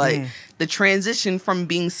be. But the transition from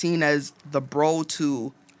being seen as the bro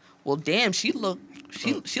to, well, damn, she a little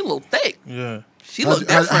thick. Yeah. She looked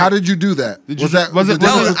How different. did you do that? Was Was that was it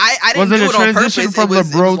No, was it, I didn't was it do a it on transition purpose. from It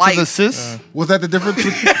was- the bro it was to the like- sis? was that the difference?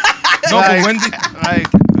 No, but Wendy. Like,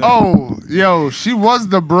 oh, yo, she was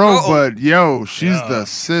the bro, Oh. but yo, she's the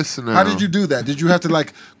sis now. How did you do that? Did you have to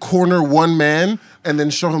like corner one man and then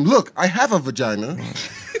show him, look, I have a vagina,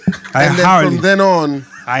 I and then hardly. from then on,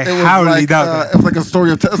 I it was hardly like doubt that. it was like a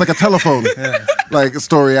story of it was like a telephone, like a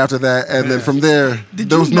story after that, and then from there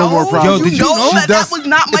there was no more problems. Yo, did you know She that does- was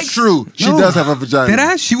not my- It's true. She No. does have a vagina. Did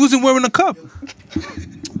I? She wasn't wearing a cup.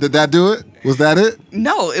 Did that do it? Was that it?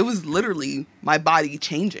 No, it was literally my body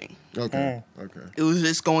changing. Okay. Okay. It was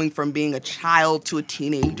just going from being a child to a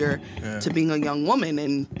teenager to being a young woman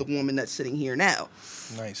and the woman that's sitting here now.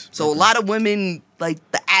 Nice. So a lot of women, like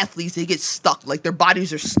the athletes, they get stuck. Like their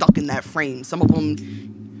bodies are stuck in that frame. Some of them,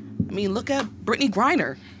 I mean, look at Brittany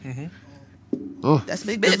Griner. Oh. That's a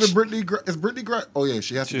big Is bitch. Brittany Griner? Oh yeah,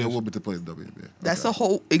 she has to be a woman to play the WNBA. That's a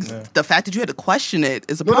whole. The fact that you had to question it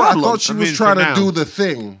is a No, I problem. thought she was mean, trying for to now. do the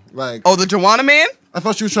thing. Like, Oh, the Joanna man? I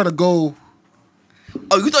thought she was trying to go.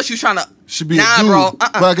 Oh, you thought she was trying to? Should be nah, a dude. bro.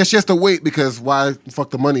 But I guess she has to wait because why fuck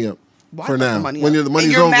the money up Why for fuck now? the money When up? the money's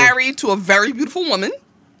and you're over. married to a very beautiful woman.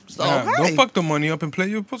 So Yeah, hey. don't fuck the money up and play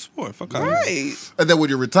your sport. Fuck out. Right. And then when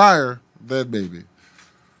you retire, then maybe.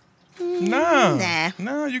 Nah.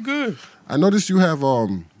 Nah, you good. I noticed you have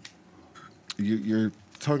your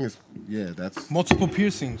tongue is that's Multiple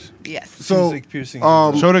piercings. Yes. so like piercing.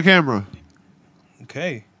 Show the camera.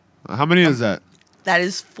 Okay. How many is that? That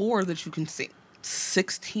is 4 that you can see.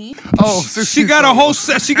 16. Oh, She got a whole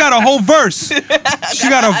set. She got a whole verse. She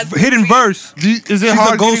got a hidden verse. Is it She's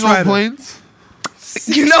hard a ghost getting on rider. planes?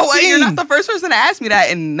 You know what? You're 16. not the first person to ask me that.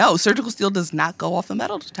 And no, surgical steel does not go off the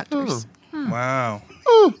metal detectors. Wow.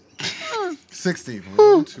 16.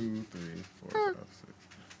 1, 2, 3, 4, 5, 6.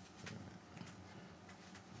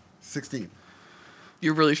 16.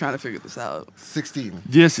 You're really trying to figure this out. 16.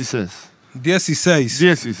 Yes, he says. Yes, he says.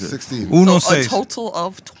 Yes, he says. 16. Uno So a says. total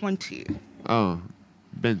of 20. Oh,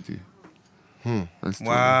 20. That's 20.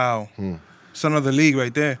 Wow. Son of the league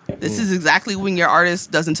right there. This is exactly when your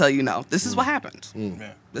artist doesn't tell you no. This is what happens.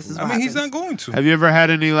 Yeah. This is I what mean, he's happens. not going to. Have you ever had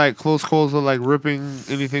any like close calls of like ripping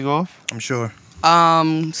anything off? I'm sure. So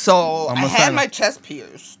I'm I gonna had sign my up. chest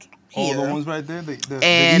pierced here. Oh, the ones right there. The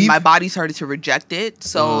And Eve? my body started to reject it.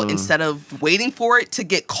 So instead of waiting for it to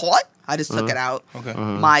get caught, I just took it out. Okay.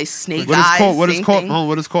 My snake What is eyes, caught? What is same caught? thing. Oh,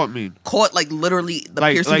 what does caught mean? Caught like literally the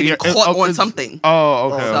piercing getting yeah, caught on it's- something.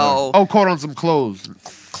 Oh, okay. So- okay. Oh, caught on some clothes.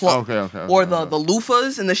 Clo- okay, Or the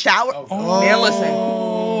loofahs in the shower. Man, listen.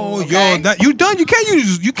 Oh, Okay. yo, that you done? You can't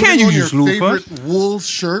use. You can't Putting on use your loofah. favorite wool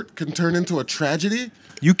shirt can turn into a tragedy.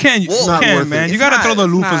 You can't. You Not can't, worth man. it. You It's gotta not- throw the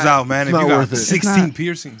it's loofahs not. out, man. It's If you not got worth it. It's 16 not.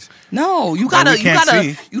 piercings. No, you we gotta, can't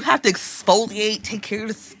see. you have to exfoliate, take care of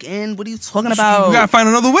the skin. What are you talking about? You gotta find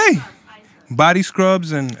another way. Body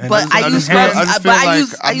scrubs and But I use scrubs. But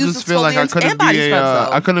I use feel like I exfoliants couldn't and body be scrubs,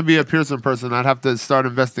 though. I couldn't be a piercing person. I'd have to start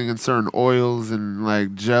investing in certain oils and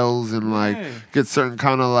like gels and like get certain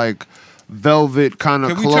kind of like velvet kind of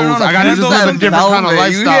Can we clothes. turn on a I gotta candle just live and a different kind of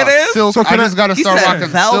velvet? You lifestyle. hear this? Silk. So I can just gotta He start said rocking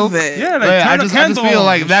silk. velvet. Yeah, like Yeah, turn I the just candle feel on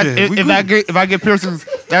like and that. shit. We If I get piercings,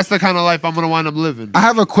 that's the kind of life I'm gonna wind up living. I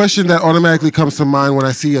have a question that automatically comes to mind when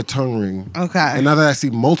I see a tongue ring. Okay. And now that I see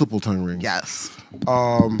multiple tongue rings. Yes.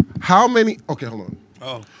 How many? Okay, hold on.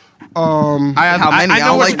 Oh, How many? I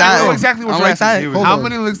don't like that. I know exactly what I don't you're like that. asking. Hold How on.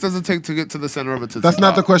 many licks does it take to get to the center of a tootsie? That's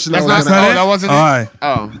not the question. That's I was not. gonna Oh, ask. that wasn't All it. right.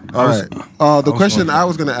 Oh, All right. The question I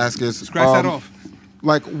was going to ask is, scratch that off.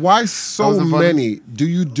 like, why so wasn't funny. many? Do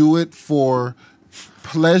you do it for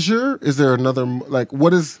pleasure? Is there another? Like,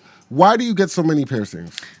 what is? Why do you get so many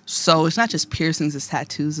piercings? So it's not just piercings; it's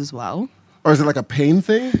tattoos as well. Or is it like a pain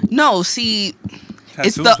thing? No, see, it's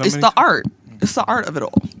Tattoos, the how it's many? the art. It's the art of it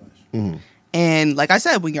all. And like I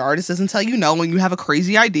said, when your artist doesn't tell you no, when you have a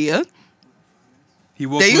crazy idea, he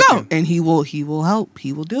walks there you with go, you. and he will help.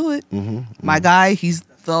 He will do it. My guy, he's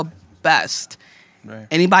the best. Right.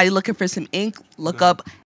 Anybody looking for some ink, look up.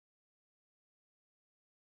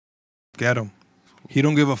 Get him. He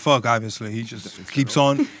don't give a fuck. Obviously, he just keeps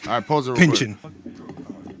on all right. Pause it. Real pinching.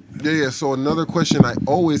 Yeah. So another question I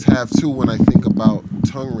always have too when I think about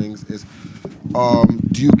tongue rings is,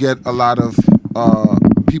 do you get a lot of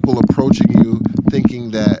people approaching you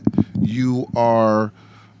thinking that you are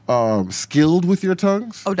skilled with your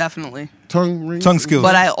tongues. Oh, definitely. Tongue rings. Tongue skills.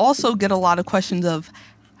 But I also get a lot of questions of,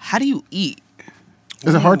 how do you eat?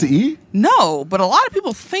 Is it hard to eat? No, but a lot of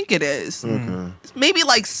people think it is. Okay. Maybe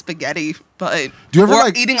like spaghetti, but Do you ever, or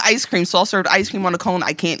like- eating ice cream, soft served ice cream on a cone,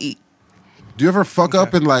 I can't eat. Do you ever fuck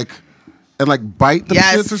up and like bite them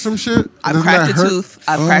Yes. shits or some shit? I've Doesn't cracked that a hurt? tooth.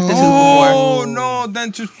 I've cracked a tooth Oh before. no,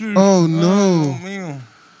 dentistry. Oh no, Mío.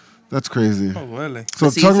 that's crazy. Oh, really? So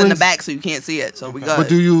See, tongue it's in the rings. back, so you can't see it. So we good. But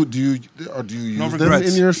do you use No them regrets.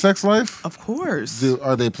 in your sex life? Of course.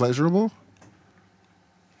 Are they pleasurable?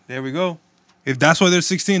 There we go. If that's why they're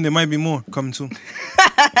 16, there might be more coming soon.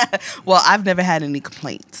 Well, I've never had any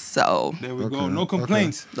complaints, so There we go. Okay, No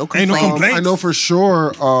complaints. No Ain't no complaints. complaints. I know for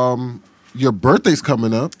sure. Your birthday's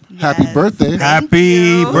coming up. Happy Yes. birthday! Happy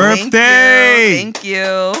you. birthday. Thank you.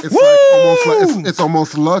 It's like almost like it's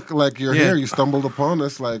almost luck. Like you're Yeah. here, you stumbled upon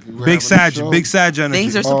us. Like we're Big having a Sag, show. big Sag energy.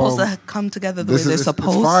 Things are supposed to come together the way they're it's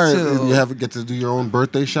supposed fire. to. You get to do your own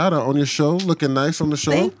birthday shout out on your show. Looking nice on the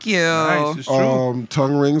show. Thank you. Nice, it's true.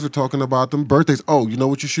 Tongue rings. We're talking about them birthdays. Oh, you know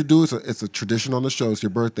what you should do? It's a tradition on the show. It's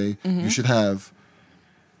your birthday. Mm-hmm. You should have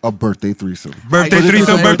a birthday threesome. Birthday I-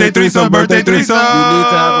 threesome, I- birthday threesome, birthday threesome. You need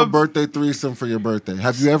to have a birthday threesome for your birthday.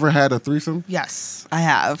 Have you ever had a threesome? Yes, I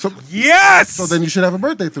have. Yes. So then you should have a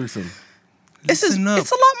birthday threesome. It's Listen up. a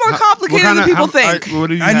lot more complicated than people think. What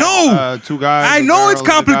do you I have? know. 2 guys. I a know it's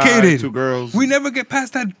girl, a guy, complicated. 2 girls. We never get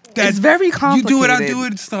past that. It's very You do it, I complicated. do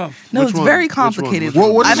it stuff. No, Which it's one? very Which one? complicated. Which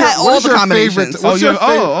one? What is I've your- had what all is the your combinations. favorite- what's your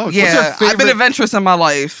favorite- Yeah, your I've been favorite- adventurous in my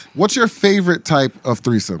life. What's your favorite type of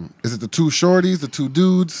threesome? Is it the 2 shorties, the 2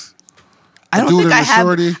 dudes? I don't dude think and I the have.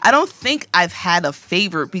 shorty? I don't think I've had a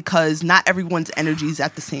favorite because not everyone's energy is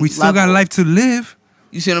at the same We level. still got life to live.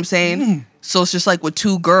 You see what I'm saying? So it's just like with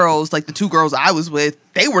 2 girls, like the 2 girls I was with,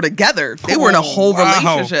 they were together. They were in a whole Wow.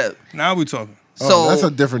 relationship. Now we talking. Oh, So that's a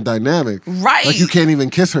different dynamic. Right. Like you can't even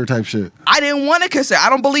kiss her type shit. I didn't want to kiss her. I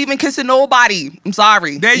don't believe in kissing nobody. I'm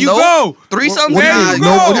sorry. There you Nope. go. Threesomes. What do you nah, mean?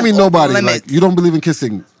 What do you mean nobody? Limits. Like you don't believe in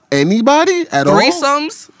kissing anybody at all?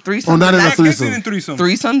 Threesomes. Oh, not in a Not threesome. kissing in threesome.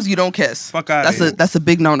 Threesomes. You don't kiss. Fuck outta here. That's a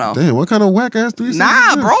big no. Damn, what kind of whack ass threesome? Nah,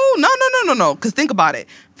 is this? bro. No. Because think about it.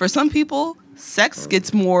 For some people, sex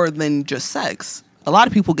gets more than just sex. A lot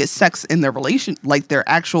of people get sex in their relation, like their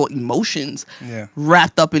actual emotions, Yeah.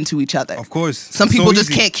 wrapped up into each other. Of course. Some It's people so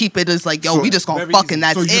just easy. can't keep it as like, yo, So- we just gonna Very fuck easy. and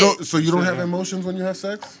that's So you it. don't. So you don't have emotions when you have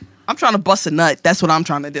sex? I'm trying to bust a nut. That's what I'm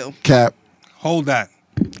trying to do. Cap, Hold that.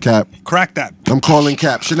 cap. Crack that. I'm calling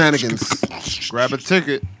cap. Shenanigans. Grab a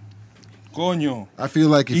ticket. Coño. I feel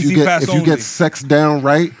like if Easy you pass get only. sex down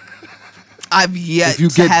right, I've yet if you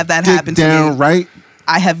to get have that dick happen to down me. right,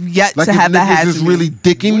 I have yet like to if have that niggas happen is to really me.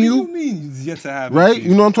 dicking What do you, you mean it's yet to happen? right?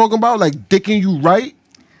 You know what I'm talking about? Like dicking you right,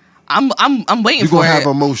 I'm waiting you for gonna it. have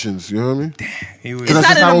emotions. You know what I mean? He was- It's That's not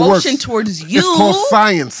just an how it emotion works. towards you. It's called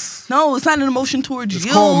science. No, it's not an emotion towards It's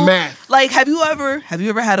you. called math. Like, have you ever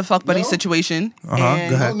had a fuck buddy No. situation? Go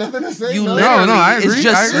and ahead. Nothing to say. You no. literally, I it's agree,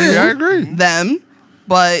 just I agree, you, I agree. them,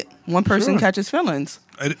 but one person catches feelings.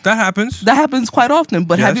 That happens. That happens quite often.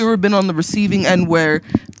 But have Yes. you ever been on the receiving end where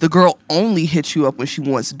the girl only hits you up when she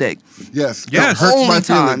wants dick? Yes. Yes. That hurts Only my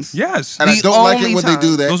time. feelings. Yes. And I The don't like it only when they do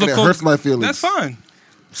time. that. Those And are it called- hurts my feelings. That's fine.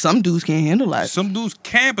 Some dudes can't handle that. Some dudes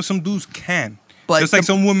can, but some dudes can. But Just like the-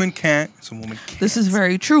 some women can't, some women can't. This is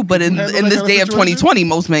very true. But in handle in that this kind of day of situation? 2020,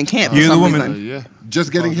 most men can't. You're for the some woman. reason. Yeah.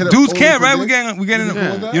 Just getting hit up. Dudes only can't, for right? dick? We getting.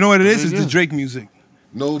 Yeah. You know what it is? It's Yeah. the Drake music.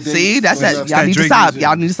 No dates. See, that's no that. nothing. Y'all that need to Drake stop. music.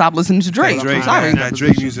 Y'all need to stop listening to Drake. Drake, I'm sorry. that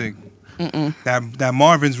Drake music. That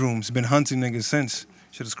Marvin's Room's been hunting niggas since.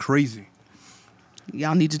 Shit is crazy.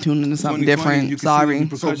 Y'all need to tune into something 2020, different. you can see Sorry.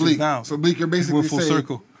 the So percussions Bleak, now. you're basically We're full saying,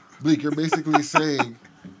 circle. Bleak, you're basically saying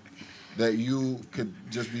that you could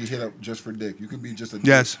just be hit up just for dick. You could be just a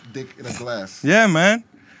Yes. dick in a glass. Yeah, man.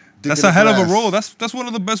 Dick That's in a hell of a glass. role. That's one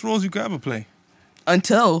of the best roles you could ever play.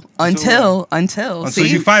 Until Until see,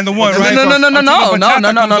 you find the one, No, right? no, no, no, no, Until no, the no, bachata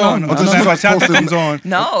no, no, comes no, on. no, Until no. the No. bachata comes on.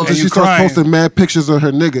 No. Until And she you starts crying. posting mad pictures of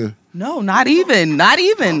her nigga. No, not even. Like It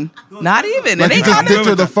you ain't just gotta dicked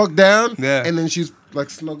her the fuck down, Yeah. and then she's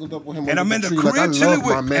like snuggled up with him. And under I'm in the tree, like, I crib chilling love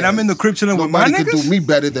my with- mans. and I'm in the crib chilling with my Nobody could niggas? do me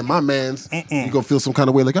better than my man's. You gonna feel some kind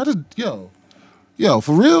of way, like yo,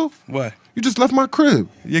 for real? What? You just left my crib.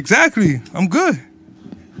 Exactly. I'm good.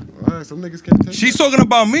 All right, some niggas can't take She's talking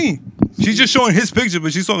about me. She's just showing his picture,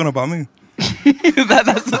 but she's talking about me.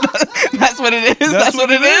 That's what it is. That's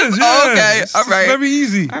what it is. Yeah. Oh, okay. It's All right. very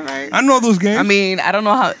easy. All right. I know those games. I mean, I don't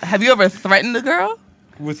know how. Have you ever threatened a girl?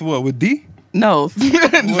 with what? With D? No,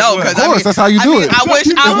 no, because Of course, that's how you do it. I wish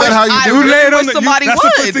That's not how you do it. You lay it on wish the. somebody That's the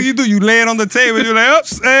first would. thing you do. You lay it on the table. You're like,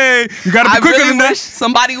 oops, hey, you gotta be I quicker really than that. wish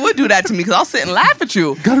somebody would do that to me because I'll sit and laugh at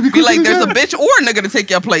you. Gotta be quicker like, than there's that. a bitch or a nigga to take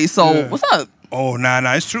your place. So what's up? Oh, nah,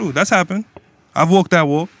 it's true. That's happened. I've walked that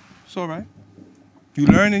walk. It's all right. You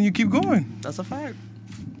learn and you keep going. That's a fact.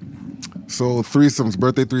 So threesomes,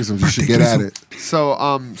 birthday threesomes, you should get at it.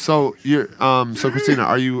 So you're so Christina,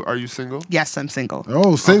 are you single? Yes, I'm single.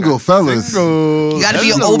 Oh, single fellas. Single. You gotta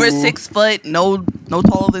be Hello. over 6 foot, no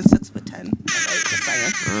taller than 6'10". Just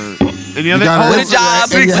saying. Any other? got her With a job,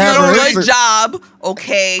 And you have her good Insta- job,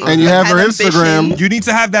 okay. And you have her Has Instagram. ambition. You need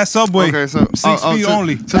to have that subway. Okay, so 6 feet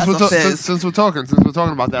only. That's a fizz. Since we're talking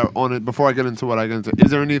about that on it before I get into what I get into, is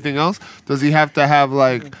there anything else? Does he have to have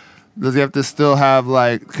like? Does he have to still have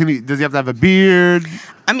like? Does he have to have a beard?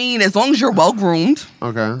 I mean, as long as you're well groomed.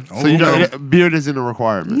 Okay, so you don't, beard isn't a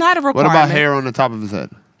requirement. Not a What about requirement. hair on the top of his head?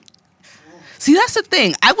 See, that's the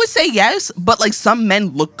thing. I would say yes, but like some men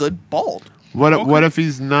look good bald. What if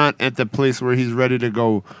he's not at the place where he's ready to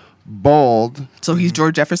go bald? So he's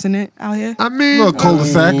George Jefferson it out here. I mean, Little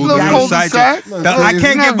cul-de-sac. little Yikes. cul-de-sac. I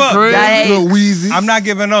can't Not give up. great. Yikes. Little Wheezy. I'm not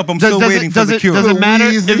giving up. I'm still waiting for the cure. Does it matter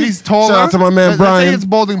if Weezy. he's taller? Shout out to my man Let's Brian. say it's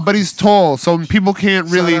balding, but he's tall, so people can't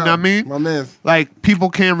really. Shout Know out. what I mean, My man. like people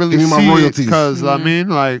can't really Give me my see it royalties. because I mean,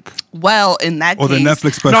 like. Well, in that Or the case,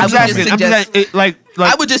 Netflix special. No, I I'm would just just asking. I'm suggest- just like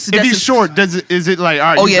I would just if suggest he's it's- short, is it like all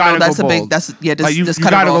right? Oh you yeah, gotta no, that's go a big. bald. That's yeah. Just, Like you just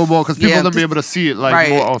cut gotta it go off. bald because people Yeah, don't be just- able to see it like right.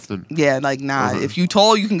 more often. Yeah, like nah. If you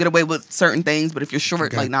tall, you can get away with certain things, but if you're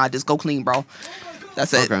short, like nah, just go clean, bro.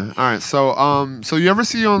 That's it. Okay. All right. So you ever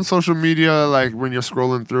see on social media like when you're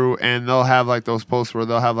scrolling through and they'll have like those posts where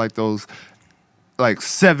they'll have like those like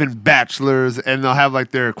 7 bachelors and they'll have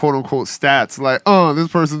like their quote unquote stats like, oh, this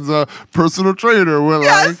person's a personal trainer with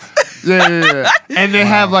like yeah. And they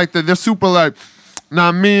have like they're super like nah,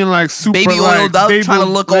 I mean like super Baby like oiled up, trying to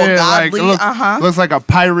look all like, godly, looks like a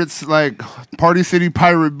pirate's like Party City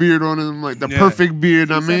pirate beard on him, like the perfect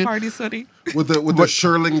beard. I mean, Party City. With the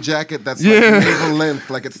Sherling jacket that's Yeah. like navel length,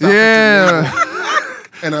 like it's stopped yeah.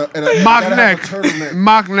 and a Mock gotta neck, have a turtleneck.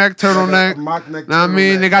 mock neck, turtleneck. Mock neck. Know what I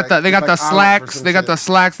mean, they got turtleneck, the like slacks, olive or they got the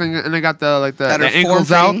some slacks, and they got the like the That are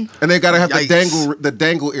ankles out. form-fitting. and they gotta have Yikes. the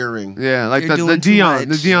dangle earring. Yeah, like You're the doing too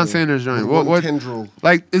Deion much. Sanders joint. One What tendril.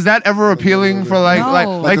 like is that ever appealing for like No. like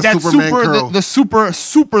Like the that Superman super curl. the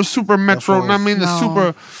super metro? Know what I mean the No.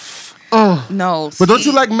 super. No, But don't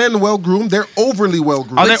you see- like men well groomed? They're overly well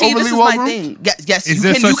groomed. Are they But see, overly this is well-groomed? my thing. Yes, Is you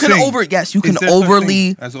there can. You such can thing? over. Yes, you can Is there such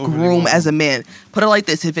overly thing as overly groom well-groomed? as a man. Put it like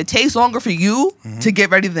this: if it takes longer for you to get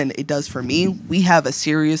ready than it does for me, we have a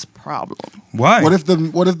serious problem. Why? What if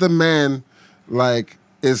the man like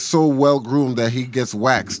is so well groomed that he gets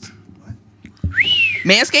waxed?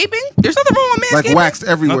 Manscaping? There's nothing wrong with manscaping. Like waxed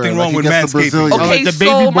everywhere. Nothing like wrong he with gets the manscaping. Brazilian. Okay, like the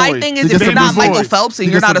baby so my boy. thing He is, if gets you're the not Michael Brazilian. Phelps and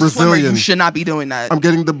He you're gets not the a swimmer, you Brazilian. should not be doing that. I'm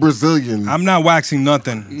getting the Brazilian. I'm not waxing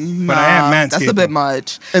nothing, but I am manscaping. That's a bit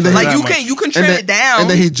much. And then Like he- you can trim it down. And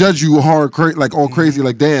then he judge you hard, like all crazy.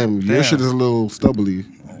 Like, damn, your Damn. shit is a little stubbly.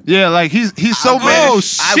 Yeah, like he's so Oh man.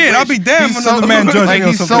 shit! I'll be damned if He's another man judging like me on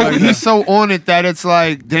he's something so like he's that. so on it that it's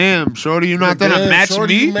like, damn, shorty, you're not gonna Damn, match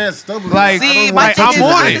shorty, me. you mad stubbly. Like, See, my like thing I'm is, on I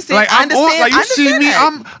it. understand- Like I I'm on. Like you understand see me,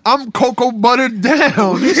 that. I'm cocoa buttered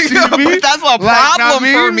down. You see But me? that's a Like, know what problem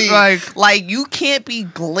I for mean? me. Like you can't be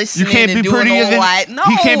glistening You can't be and doing prettier all than- that. No,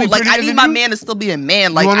 he can't be like I prettier need than my you? man to still be a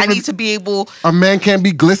man. Like want I him to- need to be able. A man can't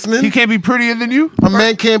be glistening. he can't be prettier than you. A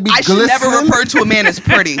man can't be I should glistening. never refer to a man as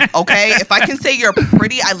pretty. Okay, if I can say you're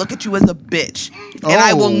pretty, I look at you as a bitch, and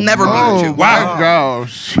I will never be with you. Wow.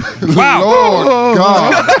 Gosh. Wow. Lord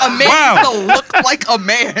God. A man Wow. needs to look like a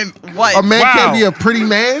man. What? A man Wow. can't be a pretty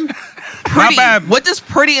man. pretty. bad. What does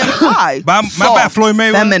pretty imply? My bad, Floyd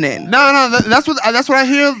Mayweather. Feminine. No, that's what I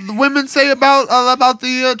hear the women say about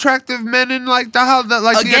the attractive men and like the how the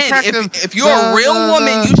like the Again, attractive. if you're a real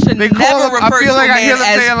woman, you should they never call them, refer I feel to like a I hear man them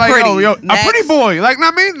as saying like, pretty. yo, a Next. pretty boy. Like,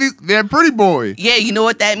 I mean, they're a pretty boy. Yeah, you know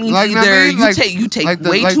what that means. Like, Either I mean, you like- take like the-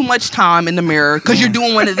 way like- too much time in the mirror because you're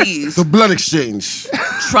doing one of these, The BluntXchange.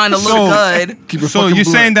 trying to look So- good. Keep it So fucking you're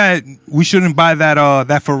blunt. saying that we shouldn't buy that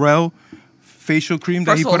Pharrell facial cream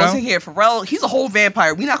that First he of all, put out? listen here, Pharrell, he's a whole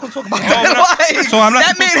vampire. We're not going to talk about no. that. Like, So I'm not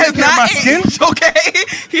that man supposed to has take care of my not skin? aged,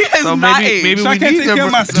 okay? He has So not maybe aged. So I we can't need take them. care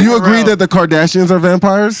of my Do you agree that the Kardashians are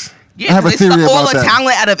vampires? Yeah, I have a 'cause they theory suck all about the that.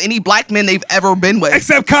 talent out of any black men they've ever been with.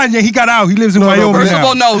 Except Kanye, he got out. He lives in No, Wyoming First now. of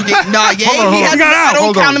all, no, Hold on, he hold has. on. I don't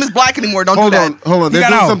Hold count on. him as black anymore. Don't Hold do on, that. hold on. They're got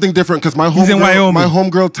doing out. something different because He's in Wyoming. my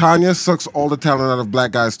homegirl Tanya sucks all the talent out of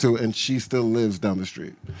black guys too, and she still lives down the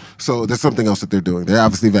street. So there's something else that they're doing. They're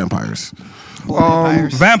obviously vampires.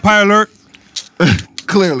 Vampire alert.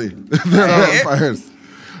 Clearly, they're vampires.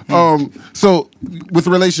 So with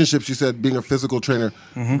relationships, you said being a physical trainer.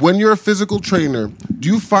 When you're a physical trainer, do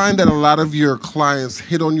you find that a lot of your clients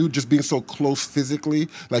hit on you just being so close physically?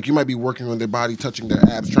 Like you might be working on their body, touching their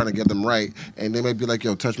abs, trying to get them right, and they might be like,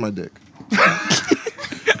 "Yo, touch my dick."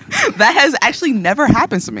 That has actually never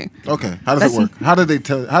happened to me. Okay, how does it work? How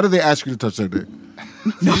do they ask you to touch their dick?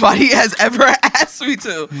 Nobody has ever asked me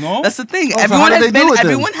to. No? That's the thing. Oh, so how do they do it then?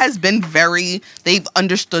 Everyone has been they've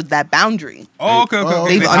understood that boundary. Oh, okay.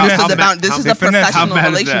 They've understood the boundary. This is a professional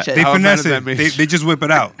relationship. They How finesse bad it. is that They just whip it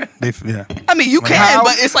out. Yeah. I mean, you can,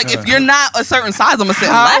 but it's like if you're not a certain size, I'm gonna sit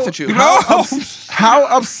and laugh at you. How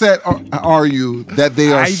upset are you that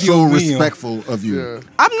they are Ay, so Dios mío. respectful of you? Yeah.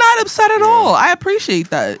 I'm not upset at all. I appreciate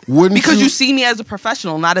that. Wouldn't because you- you see me as a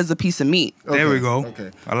professional, not as a piece of meat. There we go. Okay.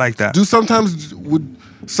 I like that.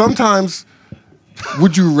 Sometimes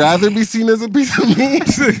would you rather be seen as a piece of meat?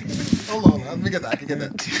 Hold on, let me get that. I can get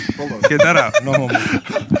that. Hold on. Get that out. No homo.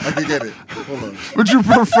 I can get it. Hold on. Would you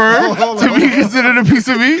prefer Hold on, to be considered a piece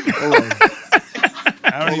of meat? Hold on.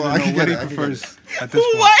 I don't even I can know get what he it, I can prefers at this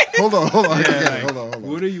point. What? Hold on. I can Yeah, get it. like, Hold on.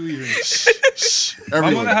 What are you eating?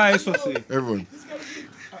 Everyone. Vamos a dejar eso así. Everyone.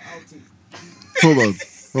 Hold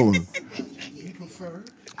on.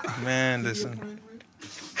 Man, listen.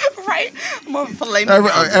 Right? I'm gonna fillet me.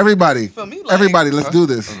 Everybody. Feel me? Like- Everybody, let's do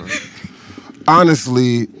this.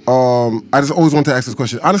 Honestly, I just always want to ask this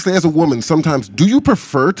question. Honestly, as a woman, sometimes do you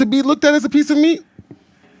prefer to be looked at as a piece of meat?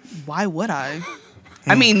 Why would I?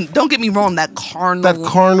 I mean, don't get me wrong. That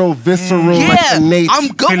carnal, Visceral, like yeah, innate. I'm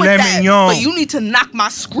good with Filet that. mignon. But you need to knock my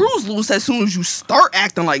screws loose as soon as you start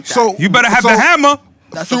acting like that. So You better have so the hammer.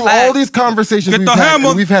 That's a Through fact. all these conversations Get we've the had, hammer.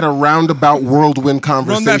 and we've had a roundabout whirlwind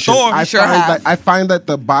conversation. door. I, We sure find have. that, I find that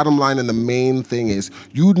the bottom line and the main thing is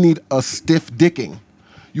you need a stiff dicking.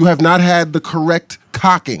 You have not had the correct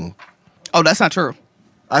cocking. Oh, that's not true.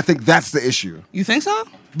 I think that's the issue. You think so?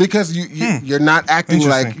 Because you're not acting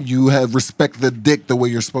like Interesting. you have respect the dick the way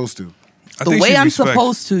you're supposed to. I The think way she I'm respect.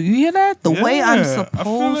 supposed to. You hear that? The way I'm Yeah, supposed I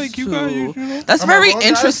feel like you to. guys, you know. That's Am I very wrong, guys?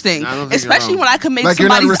 interesting. I don't think you're Especially wrong. when I can make Like, you're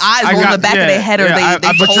not somebody's eyes I roll in got- the back of yeah, their head or yeah, they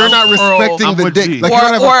But you're not curl. respecting I'm the with dick. G. Like, you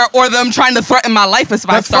don't have a- Or them trying to threaten my life if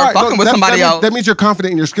I start fine. fucking No, with somebody that means, else. That means you're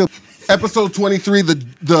confident in your skill. Episode 23,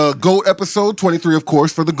 the GOAT episode, 23, of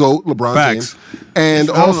course, for the GOAT, LeBron Facts. James. And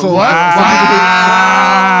also, what?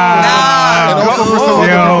 and also for some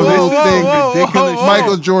Yo, other this people who think ridiculous.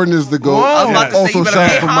 Michael Jordan is the GOAT. I was about to say, Also, you better shout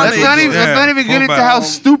pay out for homage. Michael Let's not even Yeah, get into full how back.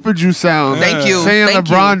 stupid you sound. Thank you. Saying Thank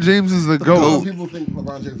LeBron you. James is the Some GOAT. people think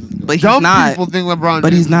LeBron James is the GOAT. But he's Dumb not. people think LeBron But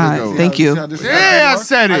James he's is not. the GOAT. Thank you. Yeah, I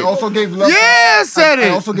said I it. also gave love. Yeah, I said I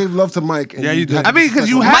it. also gave love to Mike. and Yeah, you did. had I mean, 'cause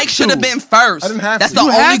you disrespect have Mike should have been first. I didn't have That's to. the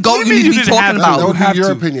You only have to. goat What you do you need to mean be you didn't talking have to? That would about. be your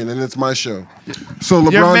to. opinion, and it's my show. So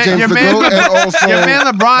LeBron Your man- James your the man- GOAT, and also Your man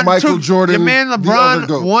LeBron Michael took, Jordan. Your man the other LeBron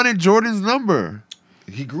GOAT. wanted Jordan's number.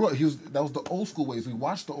 He grew up. That was the old school ways. We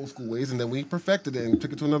watched the old school ways, and then we perfected it and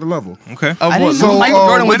took it to another level. Okay. Of I didn't what? know Michael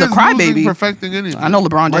Jordan was when a is losing crybaby. perfecting anything? I know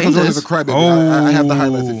LeBron Michael James Jordan is is. a crybaby. I have the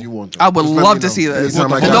highlights if you want them. I would Just let love me to know. see that.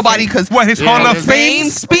 Anytime I got Nobody, it. because What, his Hall of Fame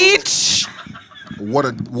Fame? speech. What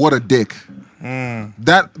a dick.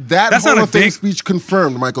 That That's Hall not a of Fame dick. speech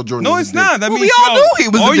confirmed Michael Jordan. No, was it's a dick. not. That Well, means we all yo, knew he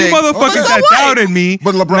was a all you dick. motherfuckers But so that what? doubted me.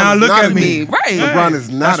 But LeBron now is look not at a me. dick. Right. LeBron is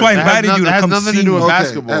not. That's a why I dick. invited you to that has come nothing see to do me. with Okay,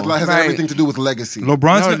 basketball. that has Right. everything to do with legacy.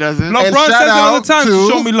 LeBron No, it doesn't. LeBron And says shout it all the out time to to-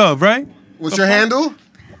 show me love, right? What's your handle?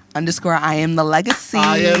 _. I am the legacy.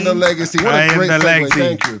 I am the legacy. What I a am great the segue. legacy.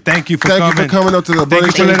 Thank you. Thank you for Thank you coming. for coming up to the Thank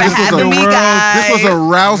you BluntXchange. for Thank you for having me, guys. This was a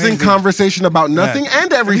rousing conversation about nothing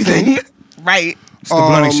and everything. Right. It's the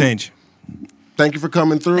BluntXchange. Thank you for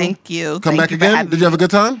coming through. Thank you. Come Thank back you for again. having Did you have a good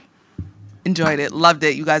time? Enjoyed it. Loved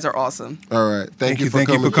it. You guys are awesome. All right. Thank you for Thank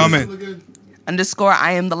you coming. for coming. _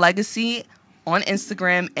 I am the legacy on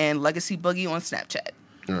Instagram and Legacy Boogie on Snapchat.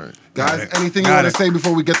 All right. Guys, anything you Got want it. to say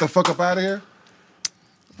before we get the fuck up out of here?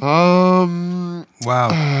 Wow.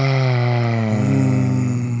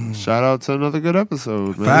 Shout out to another good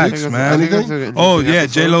episode, man. Facts, I think man. it's an interesting Oh yeah,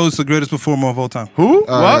 episode. J Lo is the greatest performer of all time. Who?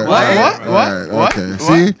 All right, What? all right, What? Okay. What?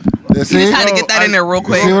 See? You just had to get that in there real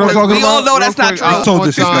quick. see what I'm talking We all about? know that's Real not quick, true. So one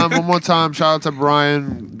disrespectful. more time. Shout out to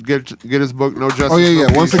Brian. Get his book, No Justice. Oh, yeah.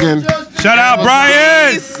 No Once Peace. again, Shout out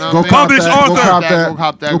Brian. Know go what I mean? cop Published that. author. Go cop that. Go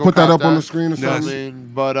cop that. Go Go put that cop up on that. the screen or Know what I something.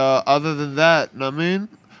 mean? But other than that, know what I mean,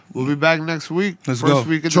 we'll be back next week. Let's First go.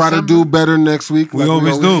 week of Try to December. do better next week. We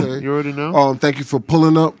always do. say. You already know. Thank you for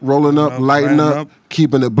pulling up, rolling up, lighting up,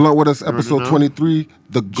 keeping it blunt with us. Episode know. 23,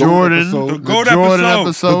 the GOAT Jordan. episode. The GOAT Jordan episode.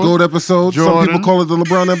 episode. The GOAT episode. Some Jordan. people call it the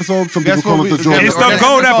LeBron episode. Some Guess people call what it the we- Jordan It's the episode.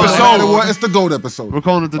 GOAT No matter episode. what, it's the GOAT episode. We're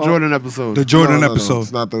calling it the Jordan episode. The Jordan No, episode.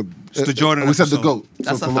 it's not the. It's the Jordan We said the episode. GOAT. So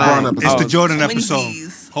That's it's the a LeBron fact. episode. It's the Jordan episode.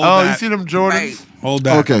 Twinsies. Hold Oh, you that. see them Jordans? Right. Hold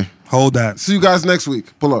that. Okay. Hold that. See you guys next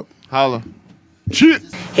week. Pull up. Holla. Shit.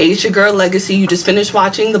 Hey, it's your girl Legacy. You just finished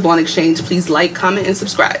watching The Blunt Exchange. Please like, comment, and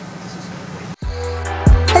subscribe.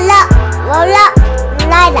 Pull up, roll up,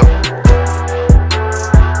 light up.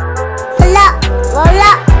 Pull up, roll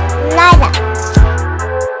up, light up.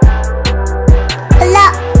 Pull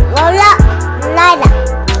up, roll up, light up.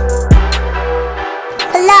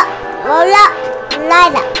 Pull up, roll up,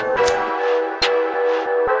 light up.